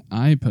Akron,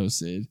 I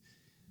posted,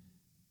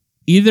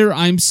 "Either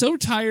I'm so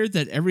tired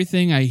that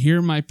everything I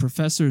hear my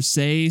professor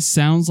say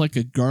sounds like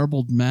a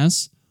garbled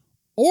mess,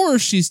 or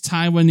she's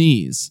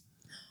Taiwanese.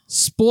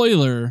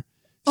 Spoiler,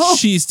 Oh.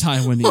 she's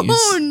Taiwanese."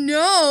 Oh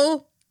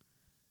no.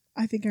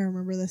 I think I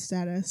remember this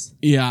status.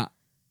 Yeah.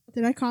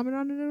 Did I comment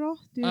on it at all?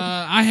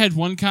 I had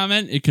one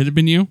comment. It could have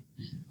been you.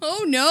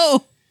 Oh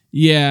no.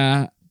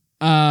 Yeah.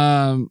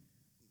 That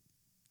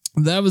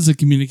was a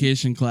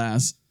communication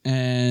class.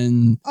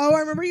 And Oh, I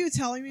remember you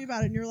telling me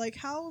about it, and you're like,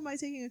 "How am I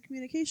taking a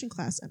communication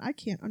class?" And I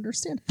can't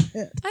understand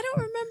it. I don't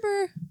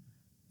remember.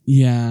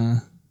 yeah.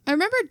 I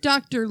remember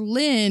Dr.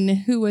 Lynn,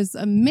 who was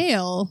a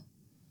male,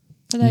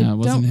 but Yeah, I it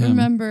wasn't don't him.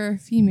 remember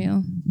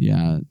female.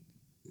 Yeah.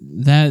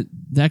 That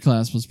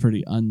class was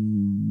pretty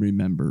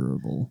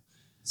unrememberable.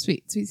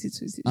 Sweet.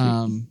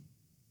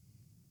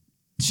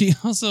 She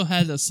also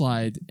had a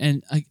slide,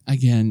 and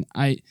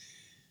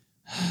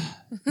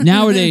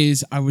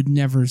nowadays I would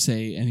never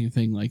say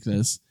anything like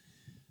this,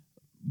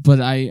 but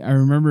I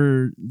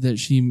remember that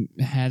she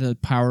had a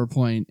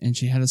PowerPoint and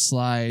she had a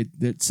slide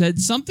that said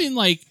something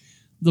like,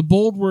 the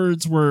bold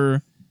words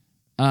were,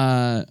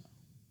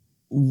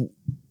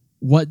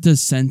 "What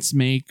does sense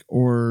make?"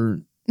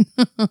 or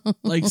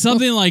like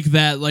something like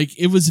that. Like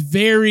it was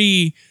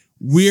very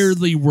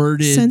weirdly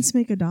worded. Cents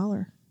make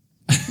 $1.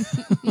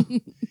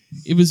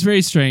 It was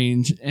very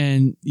strange,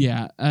 and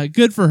yeah,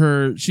 good for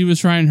her. She was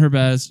trying her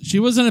best. She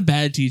wasn't a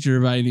bad teacher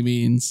by any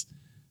means.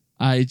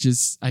 I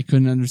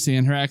couldn't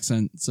understand her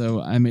accent,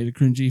 so I made a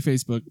cringy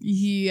Facebook.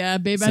 Yeah,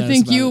 babe, Says I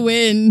think about you it.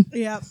 win.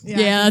 Yep.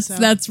 Yeah,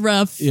 that's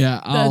rough. Yeah,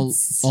 I'll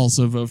That's-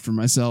 also vote for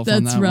myself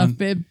on That's that rough, one.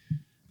 babe.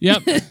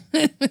 Yep.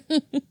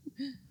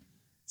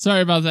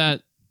 Sorry about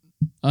that,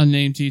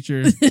 unnamed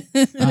teacher.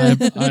 I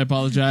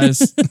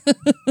apologize.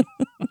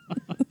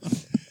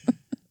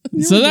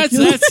 So that's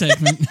that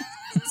segment.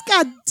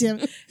 God damn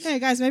it. Hey,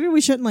 guys, maybe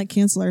we shouldn't like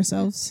cancel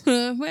ourselves.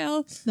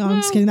 Well, No, I'm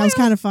just kidding. That was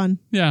kind of fun.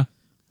 Yeah.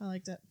 I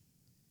liked it.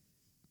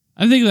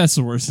 I think that's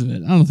the worst of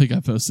it. I don't think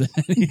I posted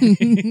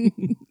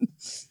anything.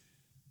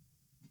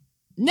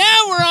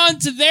 Now we're on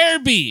to their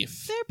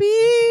beef. Their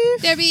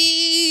beef.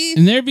 Debbie.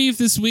 And their beef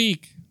this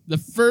week, the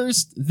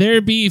first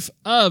their beef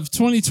of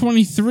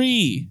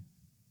 2023.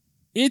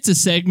 It's a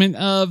segment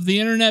of the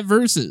Internet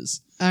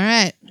Versus. All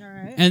right. All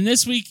right. And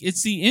this week,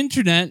 it's the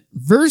Internet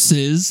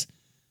versus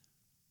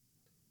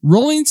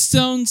Rolling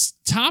Stone's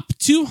top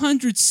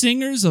 200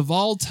 singers of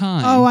all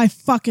time. Oh, I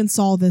fucking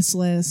saw this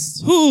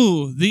list.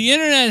 Whew, the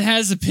internet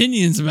has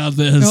opinions about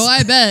this. Oh,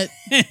 I bet.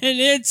 And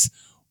it's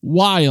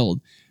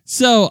wild.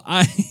 So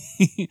I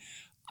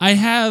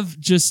have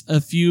just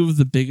a few of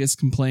the biggest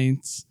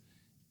complaints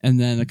and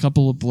then a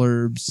couple of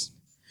blurbs.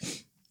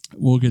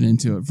 We'll get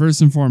into it.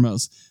 First and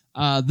foremost,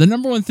 the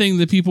number one thing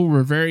that people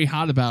were very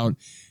hot about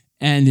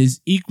and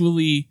is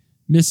equally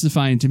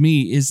mystifying to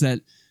me is that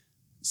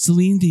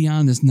Celine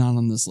Dion is not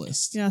on this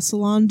list. Yeah,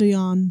 Celine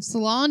Dion,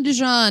 Salon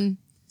Dijon.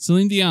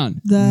 Celine Dion,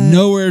 The-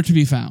 nowhere to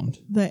be found.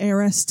 the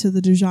heiress to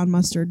the Dijon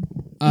mustard.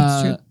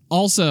 It's true.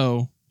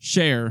 Also,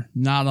 Cher,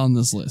 not on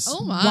this list.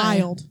 Oh my.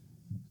 Wild.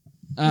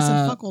 I said,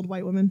 Uh, fuck old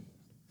white women.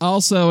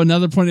 Also,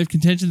 another point of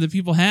contention that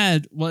people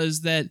had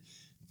was that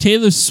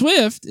Taylor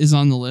Swift is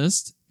on the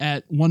list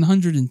at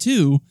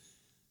 102,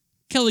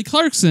 Kelly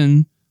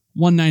Clarkson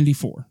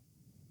 194.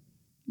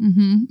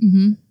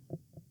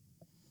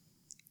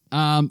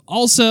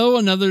 Also,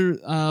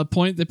 another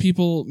point that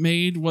people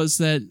made was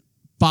that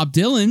Bob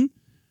Dylan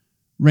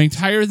ranked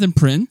higher than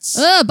Prince,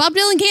 Bob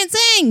Dylan can't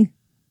sing.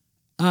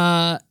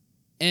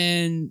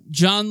 and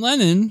John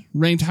Lennon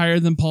ranked higher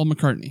than Paul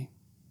McCartney.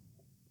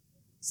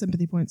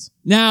 Sympathy points.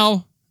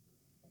 Now,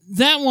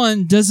 that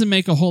one doesn't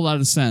make a whole lot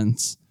of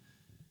sense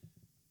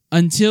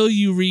until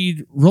you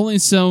read Rolling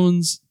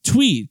Stone's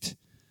tweet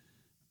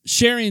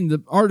sharing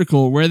the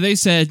article where they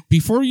said,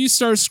 before you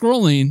start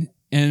scrolling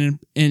and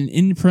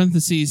in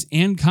parentheses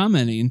and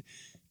commenting,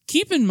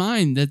 keep in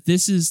mind that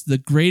this is the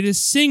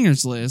greatest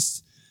singers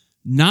list,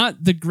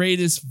 not the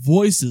greatest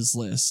voices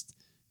list.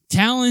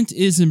 Talent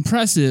is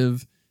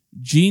impressive.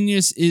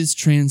 Genius is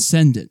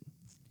transcendent.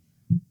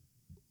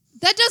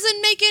 That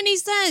doesn't make any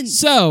sense.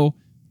 So,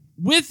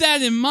 with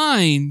that in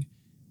mind,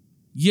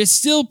 you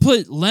still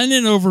put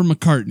Lennon over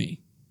McCartney.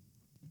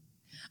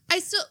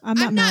 I'm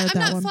not mad at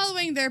that I'm one. not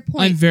following their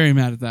point. I'm very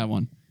mad at that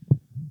one.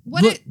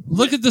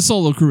 Look at the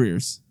solo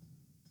careers.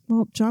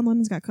 Well, John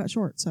Lennon's got cut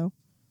short, so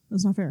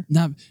that's not fair.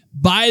 Now,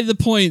 by the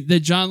point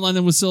that John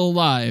Lennon was still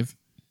alive,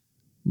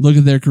 look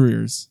at their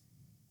careers.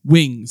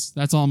 Wings.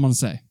 That's all I'm going to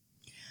say.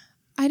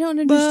 I don't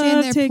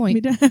understand their Take point.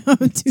 me down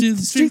to the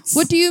streets.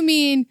 What do you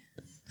mean?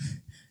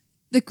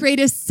 The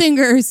greatest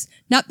singers,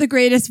 not the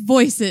greatest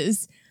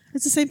voices.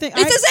 It's the same thing.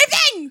 It's the same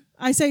thing.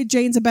 I say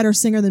Jane's a better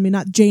singer than me,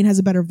 not Jane has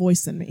a better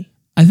voice than me.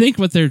 I think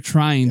what they're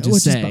trying to Which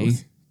is say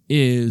both.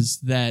 is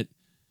that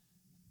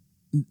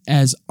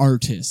as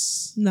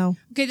artists,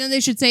 Okay, then they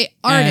should say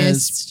as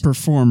artist.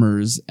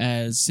 performers,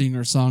 as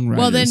singer-songwriters.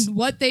 Well, then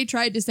what they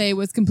tried to say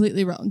was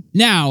completely wrong.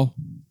 Now,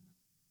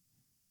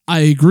 I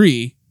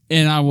agree,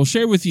 and I will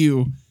share with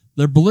you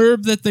the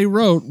blurb that they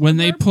wrote when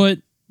they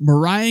put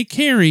Mariah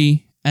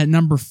Carey at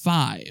number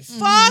 5.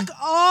 Fuck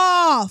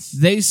off!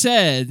 They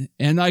said,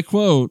 and I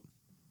quote,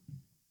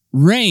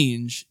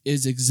 range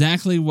is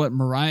exactly what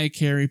Mariah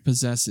Carey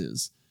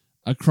possesses.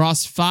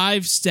 Across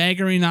 5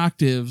 staggering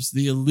octaves,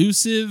 the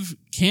elusive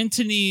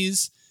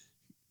Cantonese,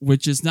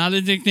 which is not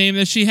a nickname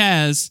that she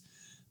has,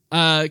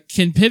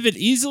 can pivot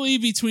easily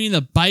between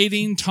a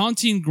biting,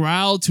 taunting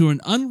growl to an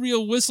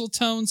unreal whistle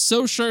tone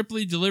so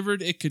sharply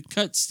delivered it could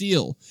cut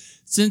steel.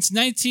 Since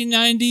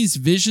 1990's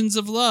Visions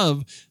of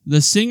Love,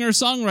 the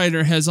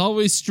singer-songwriter has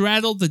always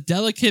straddled the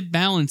delicate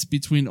balance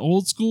between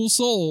old-school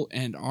soul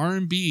and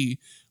R&B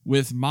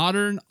with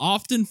modern,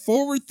 often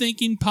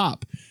forward-thinking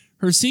pop.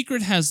 Her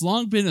secret has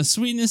long been a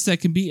sweetness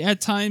that can be at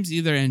times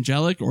either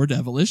angelic or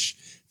devilish,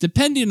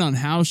 depending on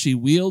how she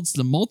wields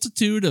the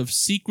multitude of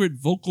secret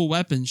vocal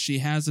weapons she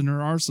has in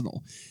her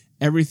arsenal.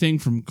 Everything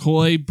from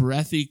coy,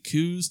 breathy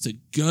coos to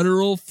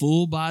guttural,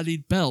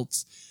 full-bodied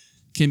belts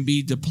can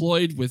be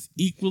deployed with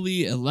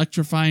equally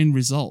electrifying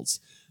results.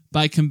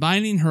 By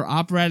combining her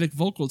operatic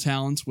vocal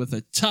talents with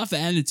a tough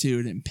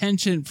attitude and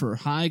penchant for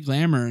high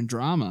glamour and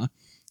drama,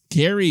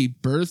 Carey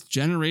birthed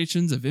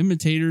generations of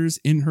imitators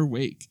in her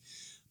wake.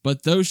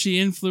 But though she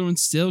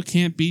influenced still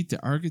can't beat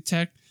the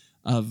architect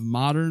of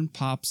modern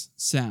pop's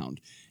sound.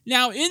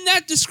 Now, in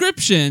that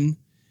description,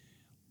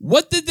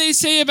 what did they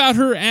say about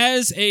her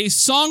as a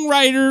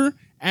songwriter,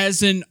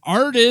 as an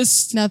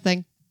artist,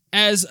 Nothing.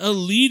 as a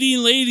leading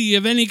lady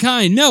of any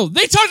kind? No,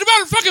 they talked about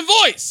her fucking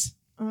voice.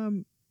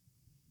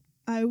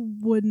 I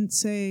wouldn't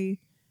say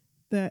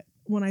that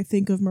when I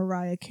think of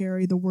Mariah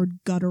Carey, the word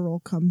guttural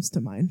comes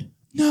to mind.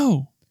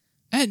 No,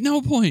 at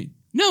no point.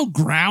 No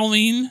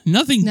growling,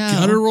 nothing No.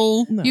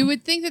 guttural. No. You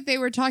would think that they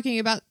were talking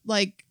about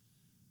like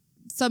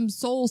some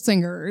soul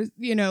singer,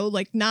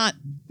 like not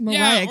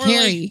Mariah or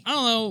Carey. like, I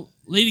don't know,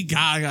 Lady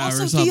Gaga Also,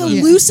 or the something.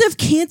 elusive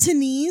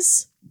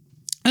Cantonese.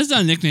 That's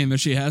not a nickname that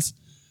she has.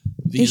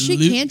 The Is she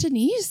elu-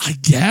 Cantonese? I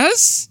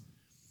guess.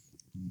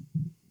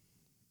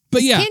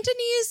 But yeah,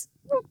 Cantonese?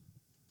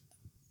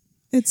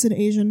 It's an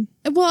Asian.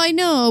 Well, I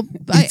know.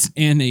 But it's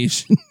an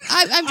Asian.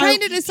 I'm trying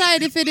to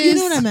decide if it You is.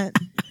 know what I meant.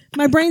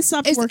 My brain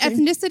stopped Is working.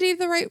 ethnicity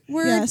the right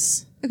word?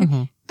 Yes.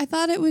 Uh-huh. I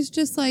thought it was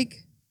just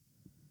like.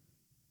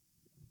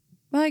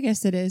 Well, I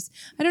guess it is.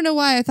 I don't know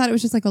why I thought it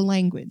was just like a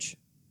language.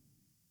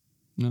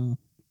 No.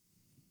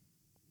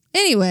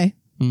 Anyway,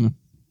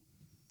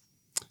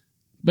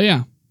 But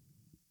yeah,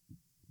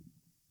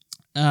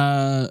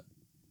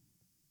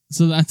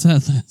 So that's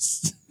that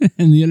list.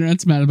 And the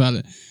internet's mad about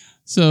it.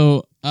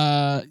 So,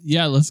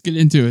 yeah, let's get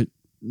into it.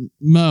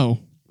 Mo.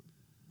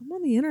 I'm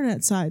on the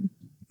internet side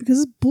because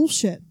it's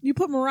bullshit. You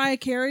put Mariah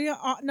Carey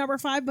number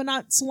 5, but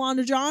not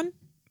Solange John?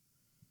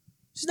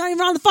 She's not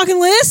even on the fucking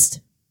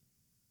list?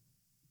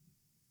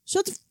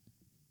 Shut the...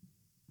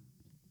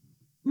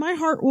 My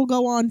heart will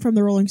go on from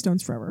the Rolling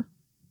Stones forever.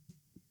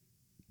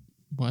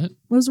 What?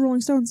 What was the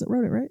Rolling Stones that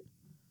wrote it, right?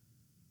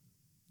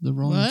 The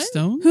Rolling What?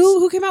 Stones?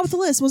 Who came out with the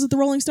list? Was it the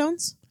Rolling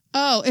Stones?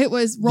 Oh, it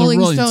was Rolling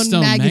Stone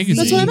magazine.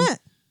 That's what I meant.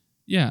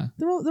 Yeah.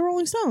 The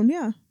Rolling Stone,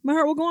 yeah. My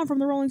heart will go on from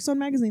the Rolling Stone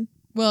magazine.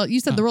 Well, you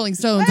said the Rolling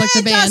Stones, like the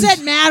It band.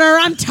 doesn't matter.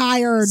 I'm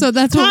tired. So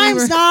that's what we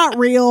Time's were. not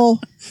real.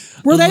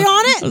 Were they on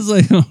I it? was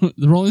like,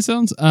 the Rolling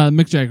Stones?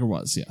 Mick Jagger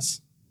was, yes.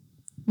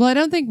 Well, I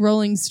don't think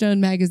Rolling Stone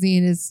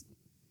magazine is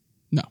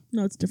No,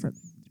 it's different.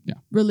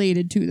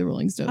 related to the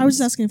Rolling Stones. I was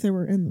just asking if they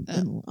were on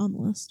the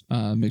list.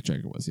 Mick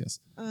Jagger was, yes.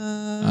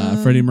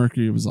 Freddie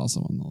Mercury was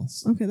also on the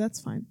list. Okay, that's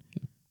fine.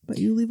 But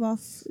you leave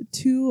off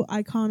 2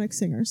 iconic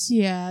singers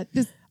Yeah.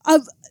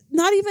 of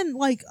not even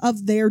like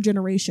of their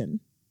generation.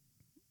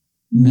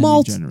 Many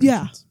Yeah,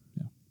 generations.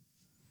 Yeah.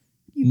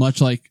 Much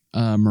like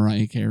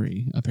Mariah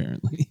Carey,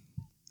 apparently.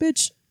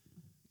 bitch,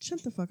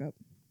 shut the fuck up.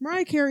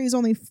 Mariah Carey is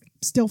only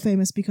still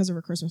famous because of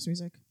her Christmas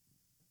music.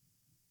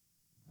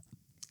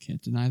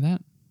 Can't deny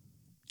that.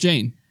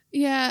 Jane.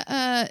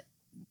 Yeah,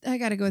 I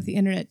gotta go with the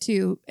internet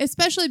too,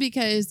 especially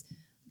because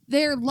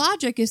their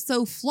logic is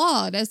so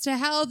flawed as to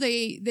how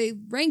they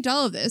ranked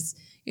all of this.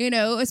 You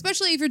know,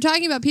 especially if you're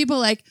talking about people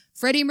like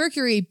Freddie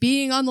Mercury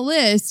being on the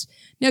list.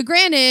 Now,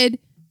 granted,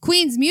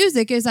 Queen's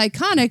music is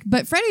iconic,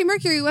 but Freddie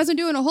Mercury wasn't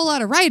doing a whole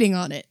lot of writing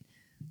on it.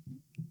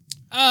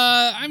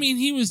 I mean,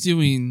 he was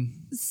doing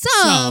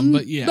Some,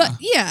 but yeah. But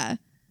yeah.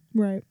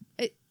 Right.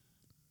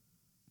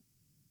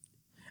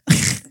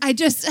 I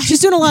just She's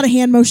doing a lot of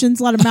hand motions,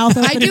 a lot of mouth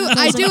I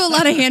openings. do a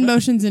lot of hand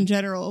motions in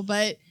general,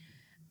 but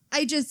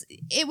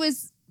it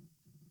was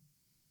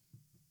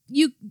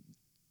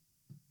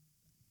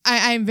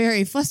I'm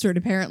very flustered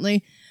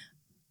apparently.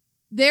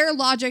 Their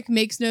logic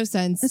makes no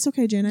sense. It's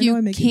okay, Jane. I know You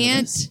I'm making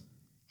can't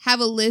have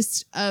a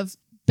list of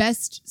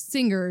best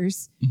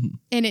singers Mhm.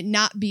 and it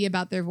not be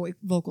about their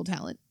vocal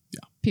talent. Yeah.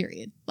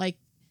 Period. Like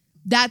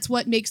that's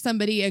what makes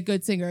somebody a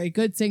good singer. A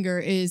good singer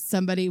is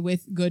somebody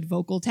with good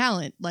vocal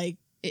talent. Like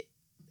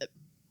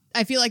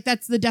I feel like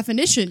that's the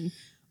definition.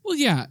 Well,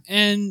 yeah.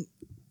 And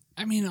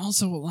I mean,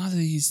 also, a lot of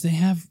these, they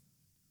have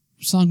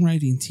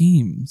songwriting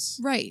teams.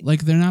 Right.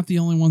 Like, they're not the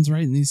only ones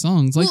writing these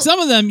songs. Like, Well- some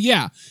of them,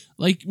 yeah.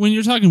 Like, when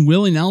you're talking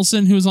Willie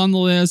Nelson, who's on the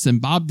list,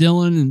 and Bob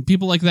Dylan, and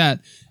people like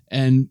that,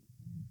 and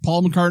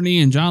Paul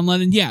McCartney and John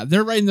Lennon, yeah,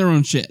 they're writing their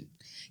own shit.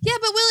 Yeah,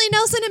 but Willie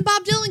Nelson and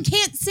Bob Dylan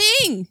can't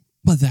sing.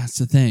 But that's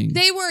the thing.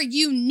 They were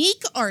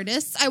unique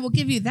artists. I will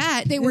give you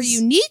that. They were Is-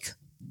 unique,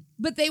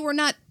 but they were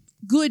not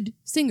good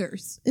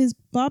singers. Is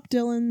Bob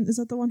Dylan, is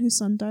that the one whose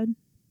son died?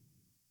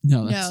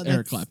 No, that's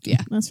Eric Clapton.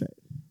 Yeah. That's right.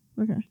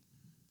 Okay.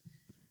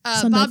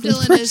 Sunday Bob for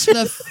Dylan is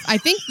Depression. I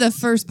think the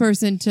first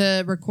person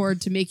to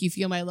record "To Make You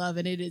Feel My Love,"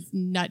 and it is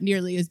not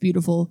nearly as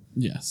beautiful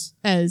Yes.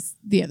 as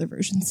the other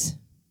versions.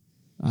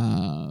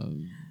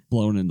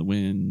 Blown in the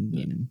Wind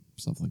and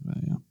stuff like that,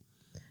 yeah.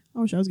 I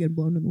wish I was getting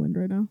blown in the wind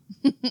right now.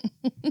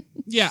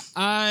 Yeah,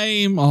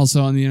 I'm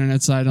also on the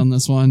internet side on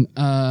this one.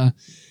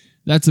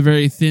 That's a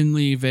very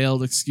thinly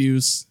veiled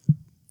excuse,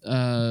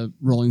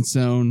 Rolling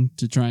Stone,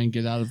 to try and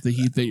get out of the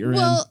heat that you're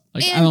Well,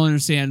 in. Like, I and- don't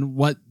understand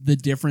what the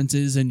difference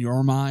is in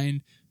your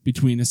mind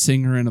between a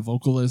singer and a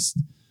vocalist.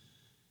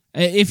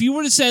 If you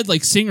would have said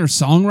like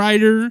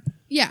singer-songwriter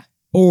Yeah,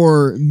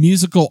 or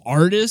musical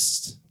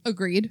artist,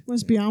 agreed.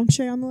 Was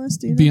Beyonce on the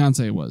list? Do you know?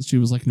 Beyonce was. She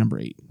was like number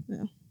 8.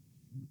 Beyonce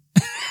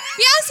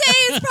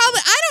is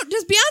probably.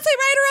 Does Beyonce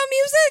write her own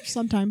music?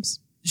 Sometimes.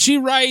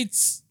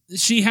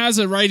 She has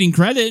a writing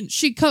credit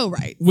She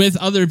co-writes. with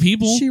other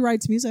people. She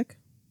writes music.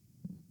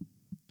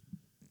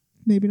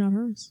 Maybe not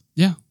hers.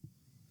 Yeah.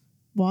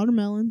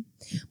 Watermelon.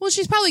 Well,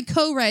 she's probably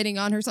co-writing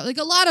on her song. Like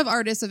a lot of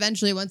artists,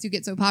 eventually, once you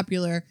get so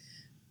popular,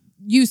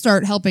 you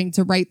start helping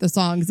to write the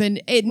songs,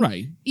 and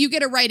Right. you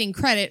get a writing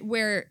credit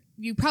where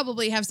you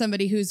probably have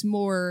somebody who's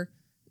more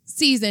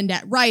seasoned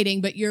at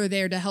writing, but you're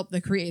there to help the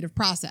creative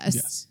process.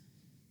 Yes.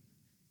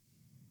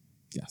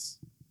 Yes.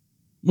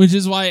 Which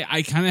is why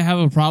I kind of have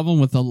a problem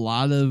with a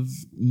lot of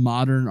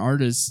modern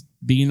artists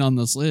being on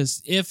this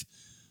list. If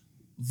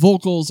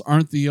vocals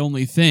aren't the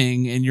only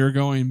thing and you're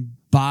going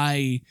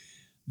by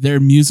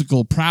their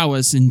musical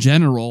prowess in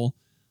general,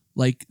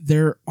 like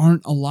there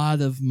aren't a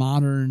lot of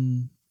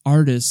modern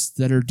artists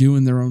that are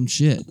doing their own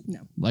shit.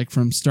 No. Like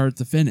from start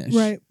to finish.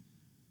 Right.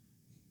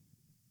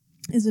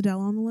 Is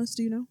Adele on the list?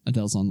 Do you know?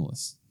 Adele's on the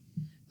list.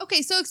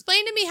 Okay, so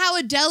explain to me how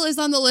Adele is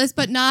on the list,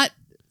 but not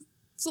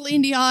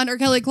Celine Dion or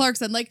Kelly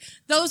Clarkson. Like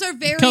those are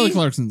very. Kelly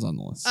Clarkson's on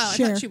the list. Oh, I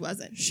Cher. thought she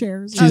wasn't.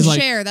 Shares. She's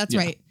like- Cher, that's yeah.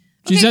 right.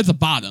 She's Okay. at the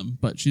bottom,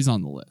 but she's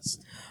on the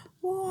list.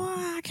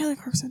 Kelly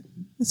Clarkson.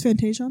 Is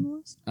Fantasia on the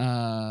list?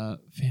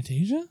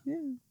 Fantasia? Yeah.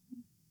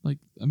 Like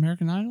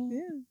American Idol?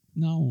 Yeah.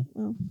 No.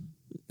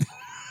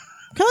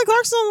 Kelly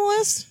Clarkson on the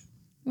list?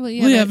 Well, Well,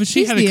 yeah, but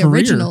she she's had a the career.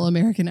 original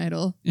American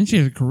Idol. And she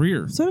had a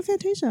career. So did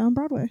Fantasia on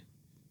Broadway.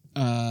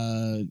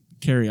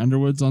 Carrie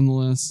Underwood's on the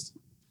list.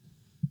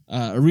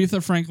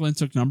 Aretha Franklin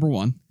took number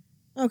 1.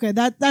 Okay,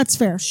 that's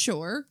fair.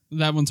 Sure.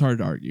 That one's hard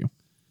to argue.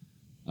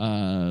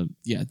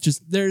 Yeah,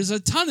 just there's a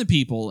ton of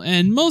people,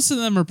 and most of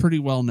them are pretty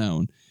well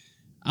known.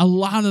 A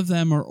lot of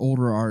them are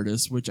older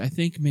artists, which I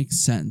think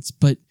makes sense.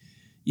 But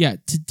yeah,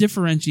 to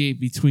differentiate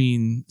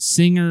between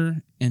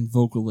singer and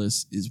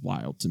vocalist is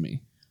wild to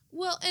me.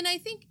 Well, and I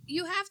think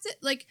you have to,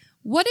 like,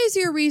 what is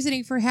your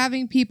reasoning for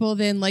having people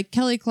then like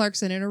Kelly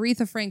Clarkson and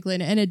Aretha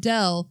Franklin and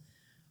Adele?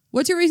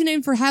 What's your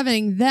reasoning for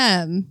having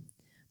them,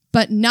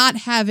 but not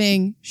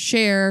having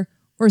Cher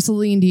or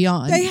Celine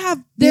Dion? They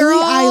have They're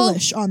Billie all- Uh,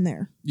 Eilish on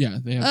there. Yeah,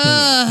 they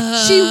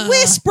have. She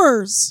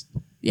whispers.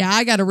 Yeah,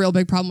 I got a real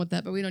big problem with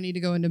that, but we don't need to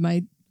go into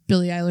my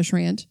Billie Eilish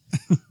rant.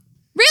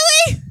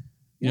 Really? Yep.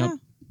 Yeah.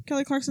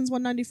 Kelly Clarkson's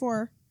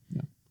 194.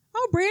 Yeah.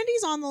 Oh,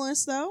 Brandy's on the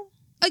list though.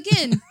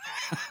 Again,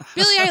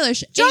 Billie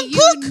Eilish,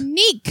 Jungkook! a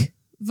unique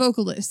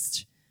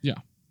vocalist. Yeah.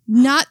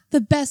 Not the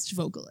best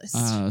vocalist.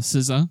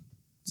 SZA.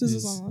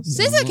 SZA's on the list.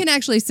 SZA can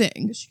actually sing.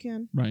 Yes, she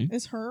can. Right.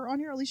 Is her on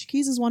here? Alicia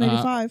Keys is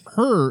 185.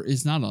 Her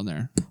is not on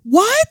there.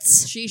 What?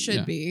 She should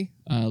Yeah. be.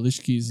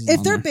 Alicia Keys is If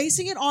on they're there.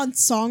 basing it on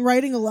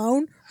songwriting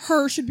alone,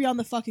 her should be on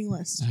the fucking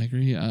list. I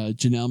agree.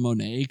 Janelle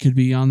Monáe could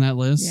be on that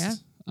list. Yeah.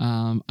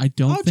 I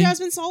don't think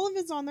Jasmine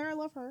Sullivan's on there. I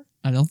love her.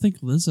 I don't think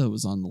Lizzo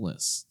was on the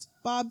list.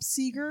 Bob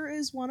Seger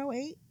is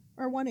 108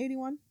 or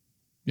 181.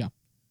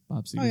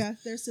 Bob Seger. Oh yeah,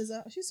 there's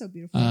SZA. She's so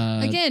beautiful.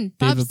 Again,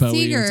 Bob David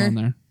Bowie is on Seger,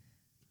 there.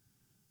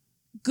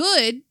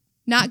 good,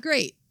 not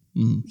great.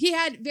 Mm. He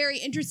had very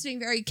interesting,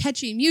 very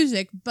catchy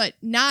music, but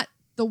not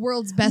the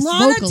world's best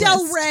Lana vocalist.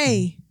 Del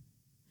Rey.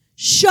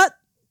 Shut.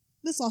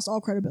 This lost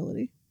all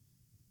credibility.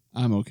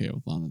 I'm okay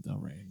with Lana Del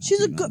Rey. not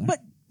She's a being good, on there.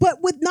 but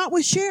with not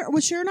with Cher.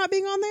 With Cher not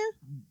being on there.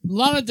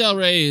 Lana Del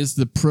Rey is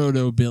the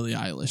proto Billie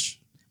Eilish.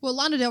 Well,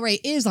 Lana Del Rey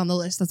is on the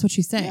list. That's what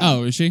she's saying.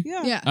 Oh, is she?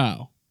 Yeah. Yeah.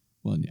 Oh,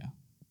 well, yeah.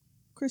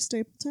 Chris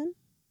Stapleton.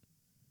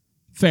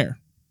 Fair.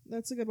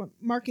 That's a good one.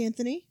 Mark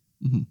Anthony.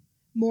 Mhm.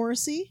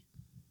 Morrissey.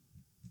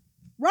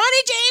 Ronnie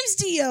James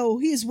Dio.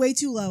 He is way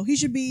too low. He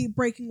should be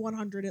breaking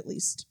 100 at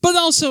least. But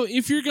also,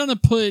 if you're gonna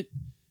put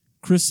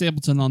Chris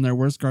Stapleton on there,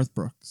 where's Garth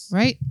Brooks?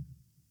 Right?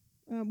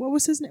 What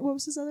was his name? What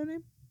was his other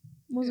name?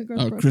 Wasn't Garth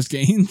Oh, Brooks. Chris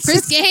Gaines.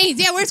 Chris Gaines.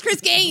 Yeah, where's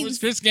Chris Where's Gaines?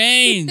 Chris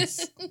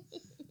Gaines?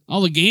 All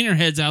the Gainer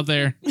heads out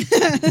there.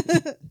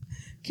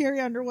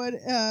 Carrie Underwood.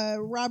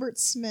 Robert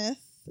Smith.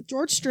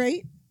 George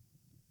Strait.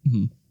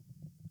 Mhm.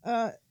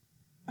 I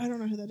don't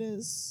know who that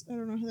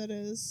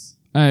is.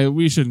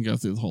 We shouldn't go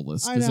through the whole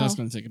list I because that's know.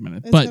 going to take a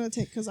minute. It's but gonna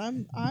take because I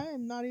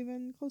am not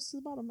even close to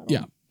the bottom at all.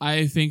 yeah,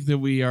 I think that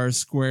we are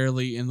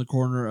squarely in the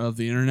corner of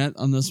the internet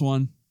on this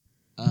one.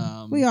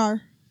 We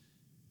are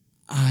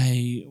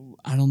I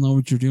don't know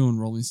what you're doing,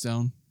 Rolling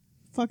Stone.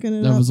 fucking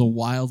it That up. was a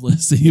wild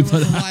list that you It was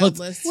put a out. wild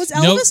list. Was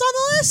Elvis Nope. on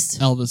the list?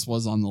 Elvis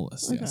was on the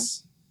list. Okay.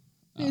 Yes.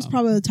 He was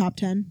probably the top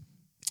 10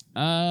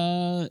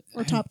 Or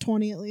or top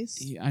 20 at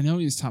least. I know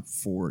he's top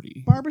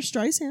 40. Barbara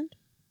Streisand.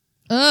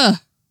 Ugh.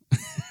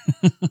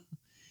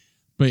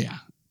 But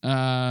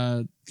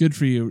yeah, good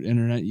for you,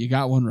 internet. You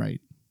got one right.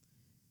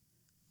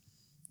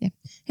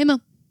 Hey, Mo.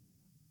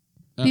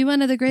 Be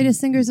one of the greatest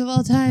singers of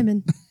all time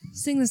and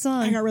sing the I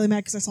song. got really mad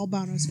because I saw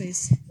Bono's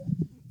face.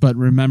 But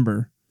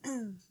remember,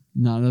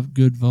 not a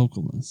good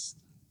vocalist,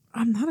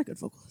 I'm not a good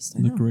vocalist.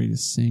 I the know.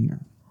 greatest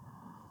singer.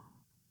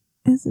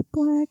 Is it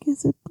black?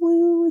 Is it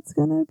blue? It's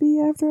gonna be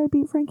after I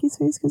beat Frankie's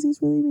face because he's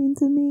really mean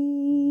to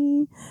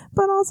me.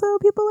 But also,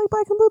 people like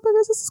black and blue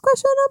boogers. This is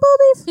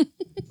questionable beef.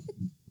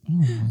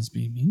 Oh, I was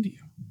being mean to you.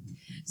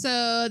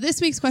 So this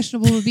week's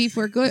questionable beef,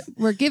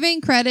 we're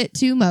giving credit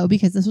to Mo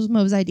because this was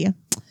Mo's idea.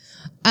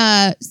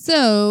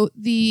 So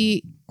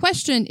the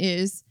question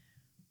is,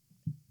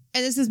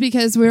 and this is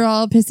because we're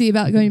all pissy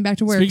about going back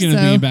to work. Speaking of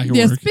so, being back at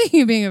yeah, work.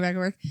 Speaking of being back at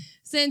work,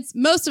 since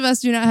most of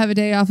us do not have a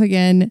day off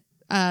again,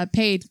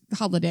 paid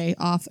holiday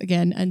off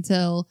again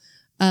until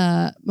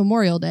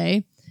Memorial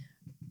Day,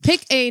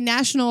 pick a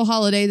national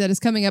holiday that is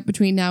coming up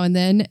between now and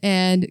then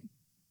and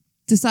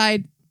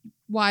decide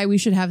why we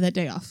should have that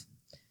day off.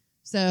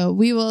 So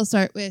we will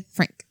start with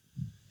Frank.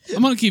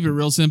 I'm going to keep it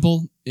real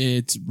simple.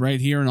 It's right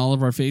here in all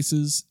of our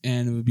faces,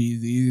 and it would be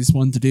the easiest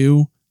one to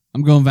do.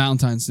 I'm going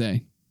Valentine's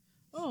Day.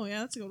 Oh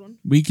yeah, that's a good one.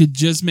 We could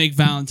just make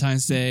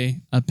Valentine's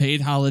Day a paid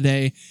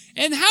holiday.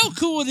 And how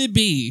cool would it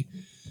be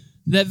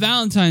that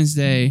Valentine's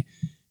Day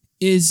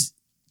is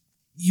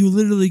you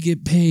literally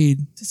get paid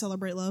To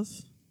celebrate love.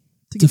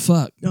 to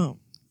fuck. No.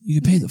 You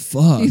get paid to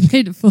fuck. You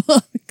paid to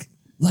fuck.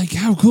 Like,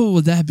 how cool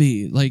would that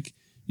be? Like,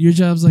 your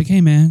job's like,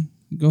 hey, man,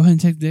 go ahead and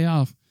take the day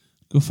off.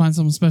 Go find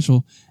someone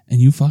special, and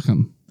you fuck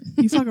them.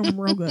 You fuck them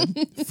real good.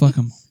 Fuck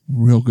them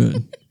real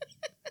good.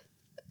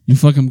 You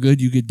fuck them good,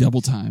 you get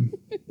double time.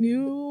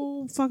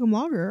 You fuck them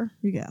longer,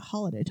 you get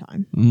holiday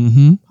time.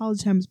 Mm-hmm.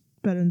 Holiday time is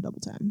better than double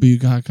time. But you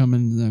gotta come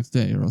in the next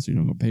day, or else you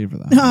don't get paid for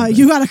that.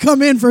 You gotta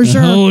come in for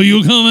sure. Oh,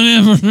 you coming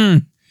in for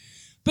sure.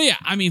 But yeah,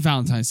 I mean,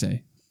 Valentine's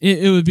Day.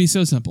 It would be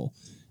so simple.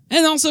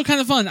 And also kind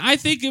of fun. I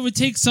think it would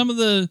take some of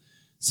the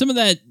some of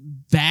that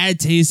bad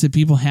taste that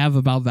people have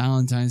about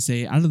Valentine's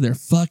Day out of their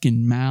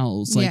fucking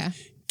mouths. Like, Yeah.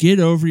 get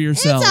over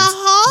yourselves.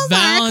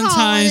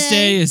 Valentine's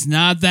Day is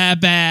not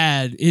that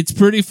bad. It's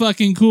pretty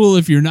fucking cool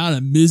if you're not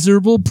a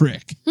miserable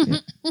prick.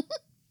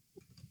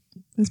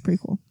 That's pretty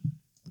cool.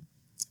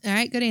 All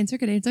right, good answer.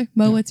 Good answer.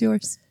 Mo, what's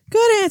yours?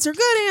 Good answer.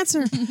 Good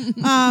answer.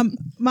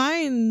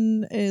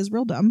 Mine is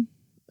real dumb.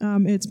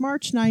 It's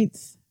March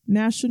 9th,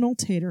 National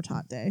Tater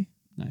Tot Day.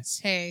 Nice.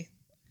 Hey,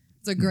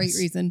 it's a great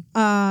reason.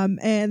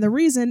 And the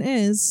reason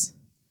is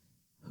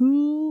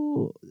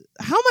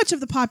how much of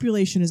the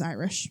population is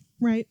Irish,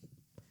 right?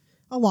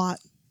 A lot.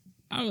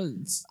 I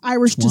was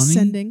Irish 20?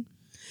 descending.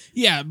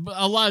 Yeah, but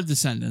a lot of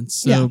descendants.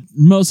 So Yeah.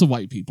 most of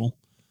white people.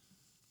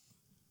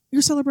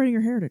 You're celebrating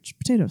your heritage,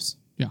 potatoes.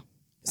 Yeah.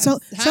 So I'm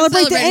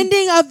celebrate the celebrating-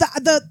 ending of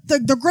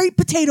the great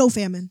potato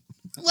famine.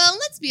 Well,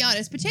 let's be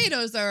honest.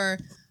 Potatoes are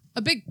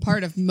a big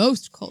part of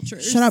most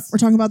cultures. Shut up. We're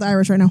talking about the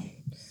Irish right now.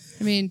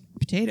 I mean,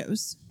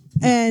 potatoes.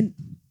 And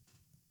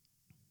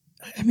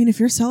I mean, if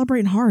you're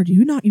celebrating hard,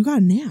 you got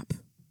to nap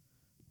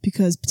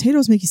because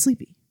potatoes make you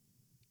sleepy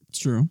It's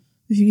true.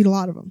 if you eat a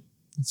lot of them.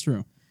 It's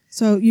true.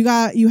 So you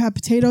have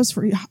potatoes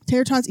for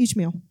tater tots each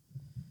meal,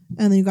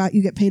 and then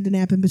you get paid to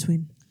nap in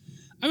between.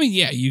 I mean,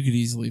 yeah, you could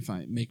easily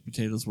make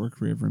potatoes work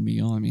for every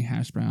meal. I mean,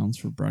 hash browns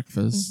for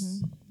breakfast.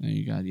 And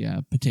you got,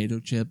 potato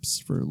chips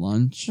for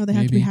lunch. No, they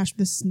have to be maybe. hash.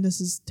 This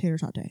is Tater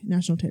Tot Day,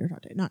 National Tater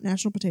Tot Day, not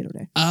National Potato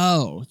Day.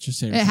 Oh,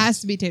 just tater It tots.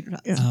 has to be tater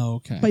tots. Yeah. Oh,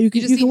 okay. But you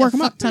just can need work a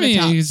them up. fuck ton I mean,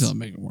 of you can tots. still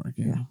make it work.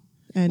 Yeah.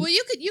 And Well,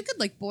 you could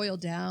like boil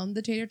down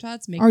the tater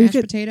tots, make Or you mashed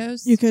could-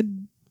 potatoes. you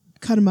could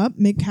cut them up,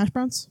 make hash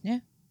browns. Yeah.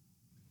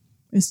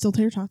 It's still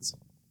tater tots.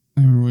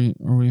 Are we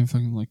in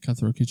fucking like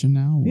Cutthroat Kitchen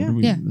now? What Yeah. are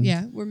we,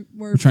 Yeah.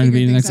 We're trying to be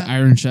the figuring next things out.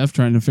 Iron Chef,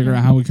 trying to figure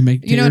out how we can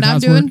make You know what tater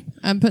I'm tots doing? work.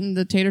 I'm putting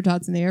the tater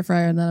tots in the air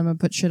fryer, and then I'm gonna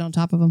put shit on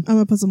top of them. I'm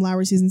gonna put some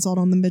Lowry seasoned salt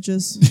on them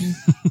bitches.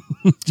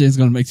 Jay's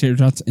gonna make tater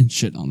tots and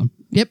shit on them.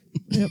 Yep.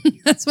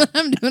 That's what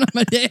I'm doing on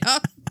my day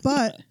off.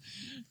 But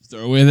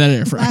Throw away that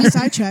air fryer. last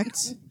I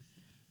checked,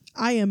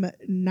 I am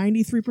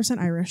 93%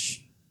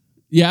 Irish.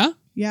 Yeah?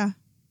 Yeah,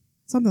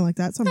 something like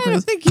that. Something I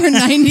don't crazy. think you're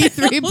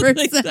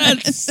 93%.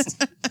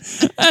 That's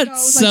No, it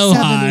was so like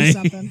 70 high.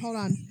 something. Hold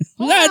on.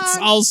 That's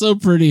on. also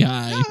pretty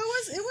high. No,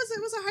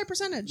 it was a high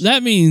percentage.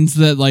 That means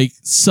that like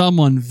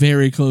someone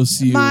very close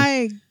to you.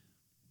 My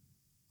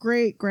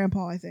great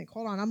grandpa, I think.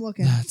 Hold on, I'm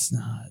looking. That's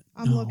not.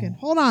 I'm no. looking.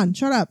 Hold on,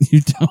 shut up.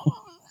 You don't.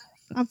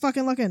 I'm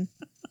fucking looking.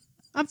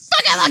 I'm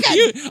fucking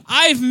looking.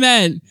 I've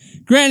met.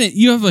 Granted,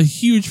 you have a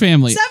huge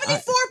family.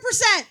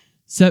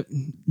 74%.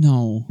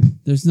 No,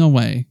 there's no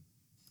way.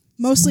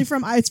 Mostly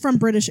it's from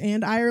British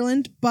and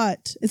Ireland,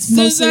 but it's So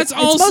mostly that's it's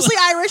also- mostly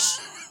Irish.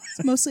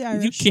 It's mostly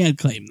Irish. You can't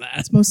claim that.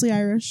 It's mostly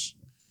Irish.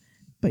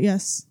 But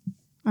yes,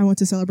 I want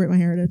to celebrate my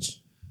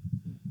heritage.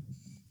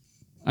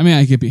 I mean,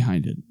 I get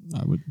behind it.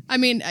 I would. I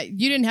mean,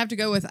 you didn't have to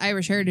go with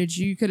Irish heritage.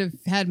 You could have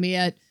had me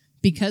at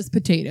because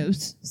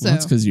potatoes. So Well,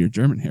 that's because of your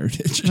German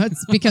heritage.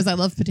 that's because I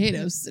love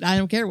potatoes. I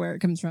don't care where it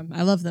comes from.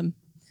 I love them.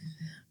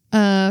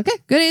 Okay,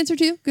 good answer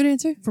too. Good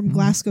answer. From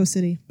Glasgow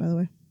City, by the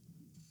way.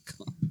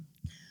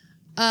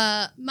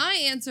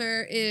 My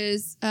answer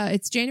is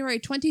it's January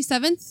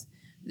 27th.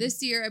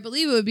 This year, I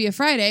believe it would be a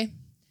Friday.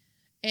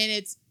 And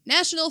it's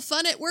National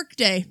Fun at Work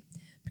Day.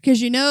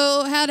 Because you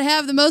know how to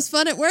have the most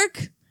fun at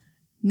work?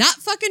 Not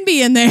fucking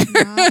being there.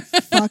 Not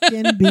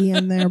fucking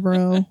being there,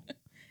 bro.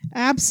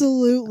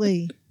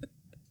 Absolutely.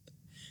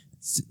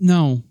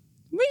 No.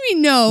 What do you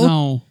mean no?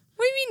 No.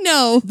 What do you mean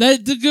no?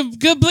 That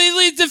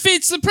completely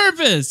defeats the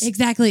purpose.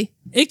 Exactly.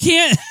 It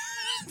can't.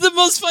 The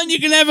most fun you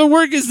can have at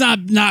work is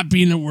not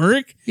being at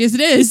work. Yes, it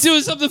It's is.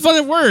 doing something fun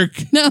at work.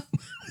 No.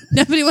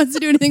 Nobody wants to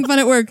do anything fun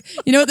at work.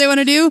 You know what they want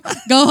to do?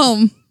 Go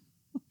home.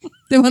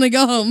 They want to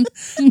go home.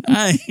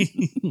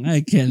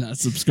 I cannot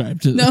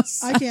subscribe to No.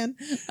 this. I can.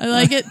 I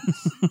like it.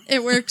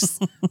 It works.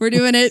 We're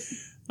doing it.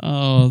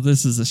 Oh,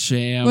 this is a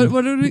sham.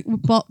 What are we?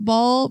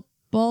 Ball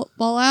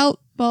out?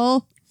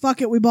 Ball.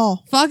 Fuck it, we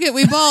ball. Fuck it,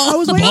 we ball. I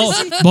was waiting to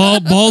see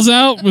Balls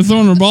out? We're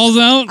throwing our balls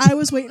out? I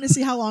was waiting to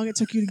see how long it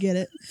took you to get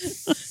it.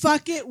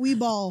 Fuck it, we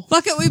ball.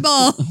 Fuck it, we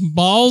ball.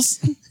 Balls?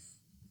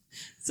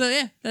 So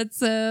yeah, that's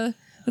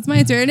my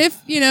answer. And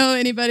if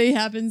anybody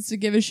happens to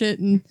give a shit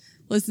and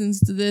listens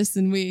to this,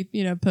 and we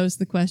post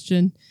the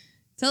question,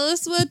 tell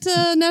us what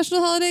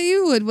national holiday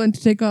you would want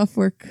to take off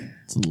work.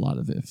 It's a lot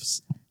of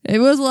ifs. It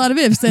was a lot of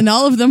ifs, and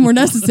all of them were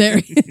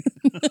necessary.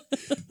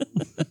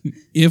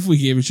 If we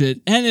gave a shit,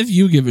 and if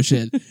you give a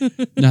shit,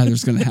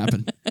 neither's going to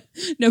happen.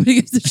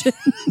 Nobody gives a shit.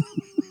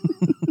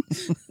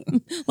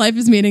 Life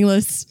is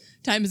meaningless.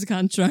 Time is a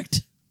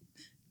construct.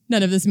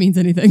 None of this means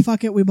anything.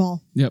 Fuck it, we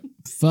ball. Yep.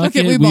 Fuck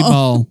it, we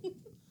ball.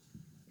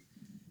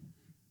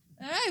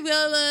 All right.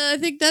 Well, I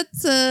think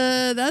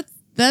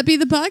that'd be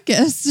the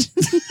podcast.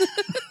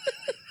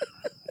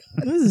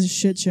 This is a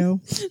shit show.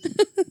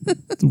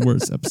 The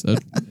worst episode.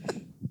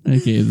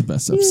 AKA the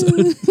best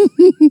episode.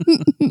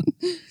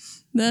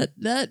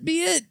 That'd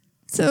be it.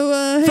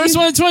 So, hey, First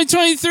one in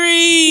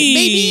 2023.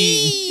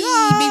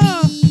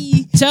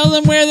 baby. Tell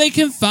them where they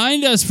can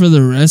find us for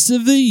the rest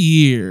of the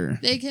year.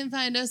 They can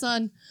find us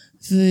on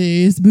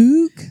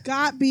Facebook,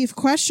 Got Beef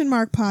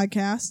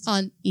 !podcast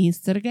on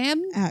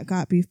Instagram, at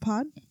Got Beef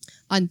Pod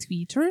on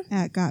Twitter.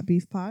 at Got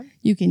Beef Pod.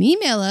 You can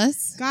email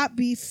us,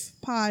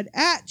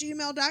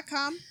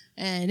 gotbeefpod@gmail.com.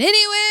 and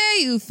anywhere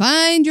you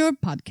find your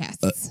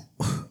podcasts.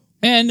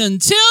 And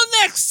until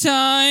next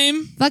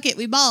time. Fuck it,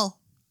 we ball.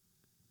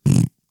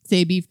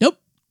 Say beef. Nope.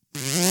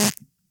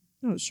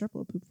 Oh, it's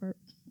triple poop fart.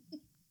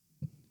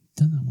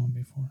 Done that one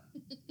before.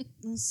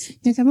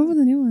 Yeah, come up with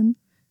a new one.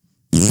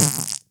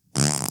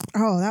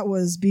 Oh, that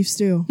was beef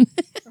stew. I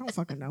don't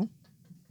fucking know.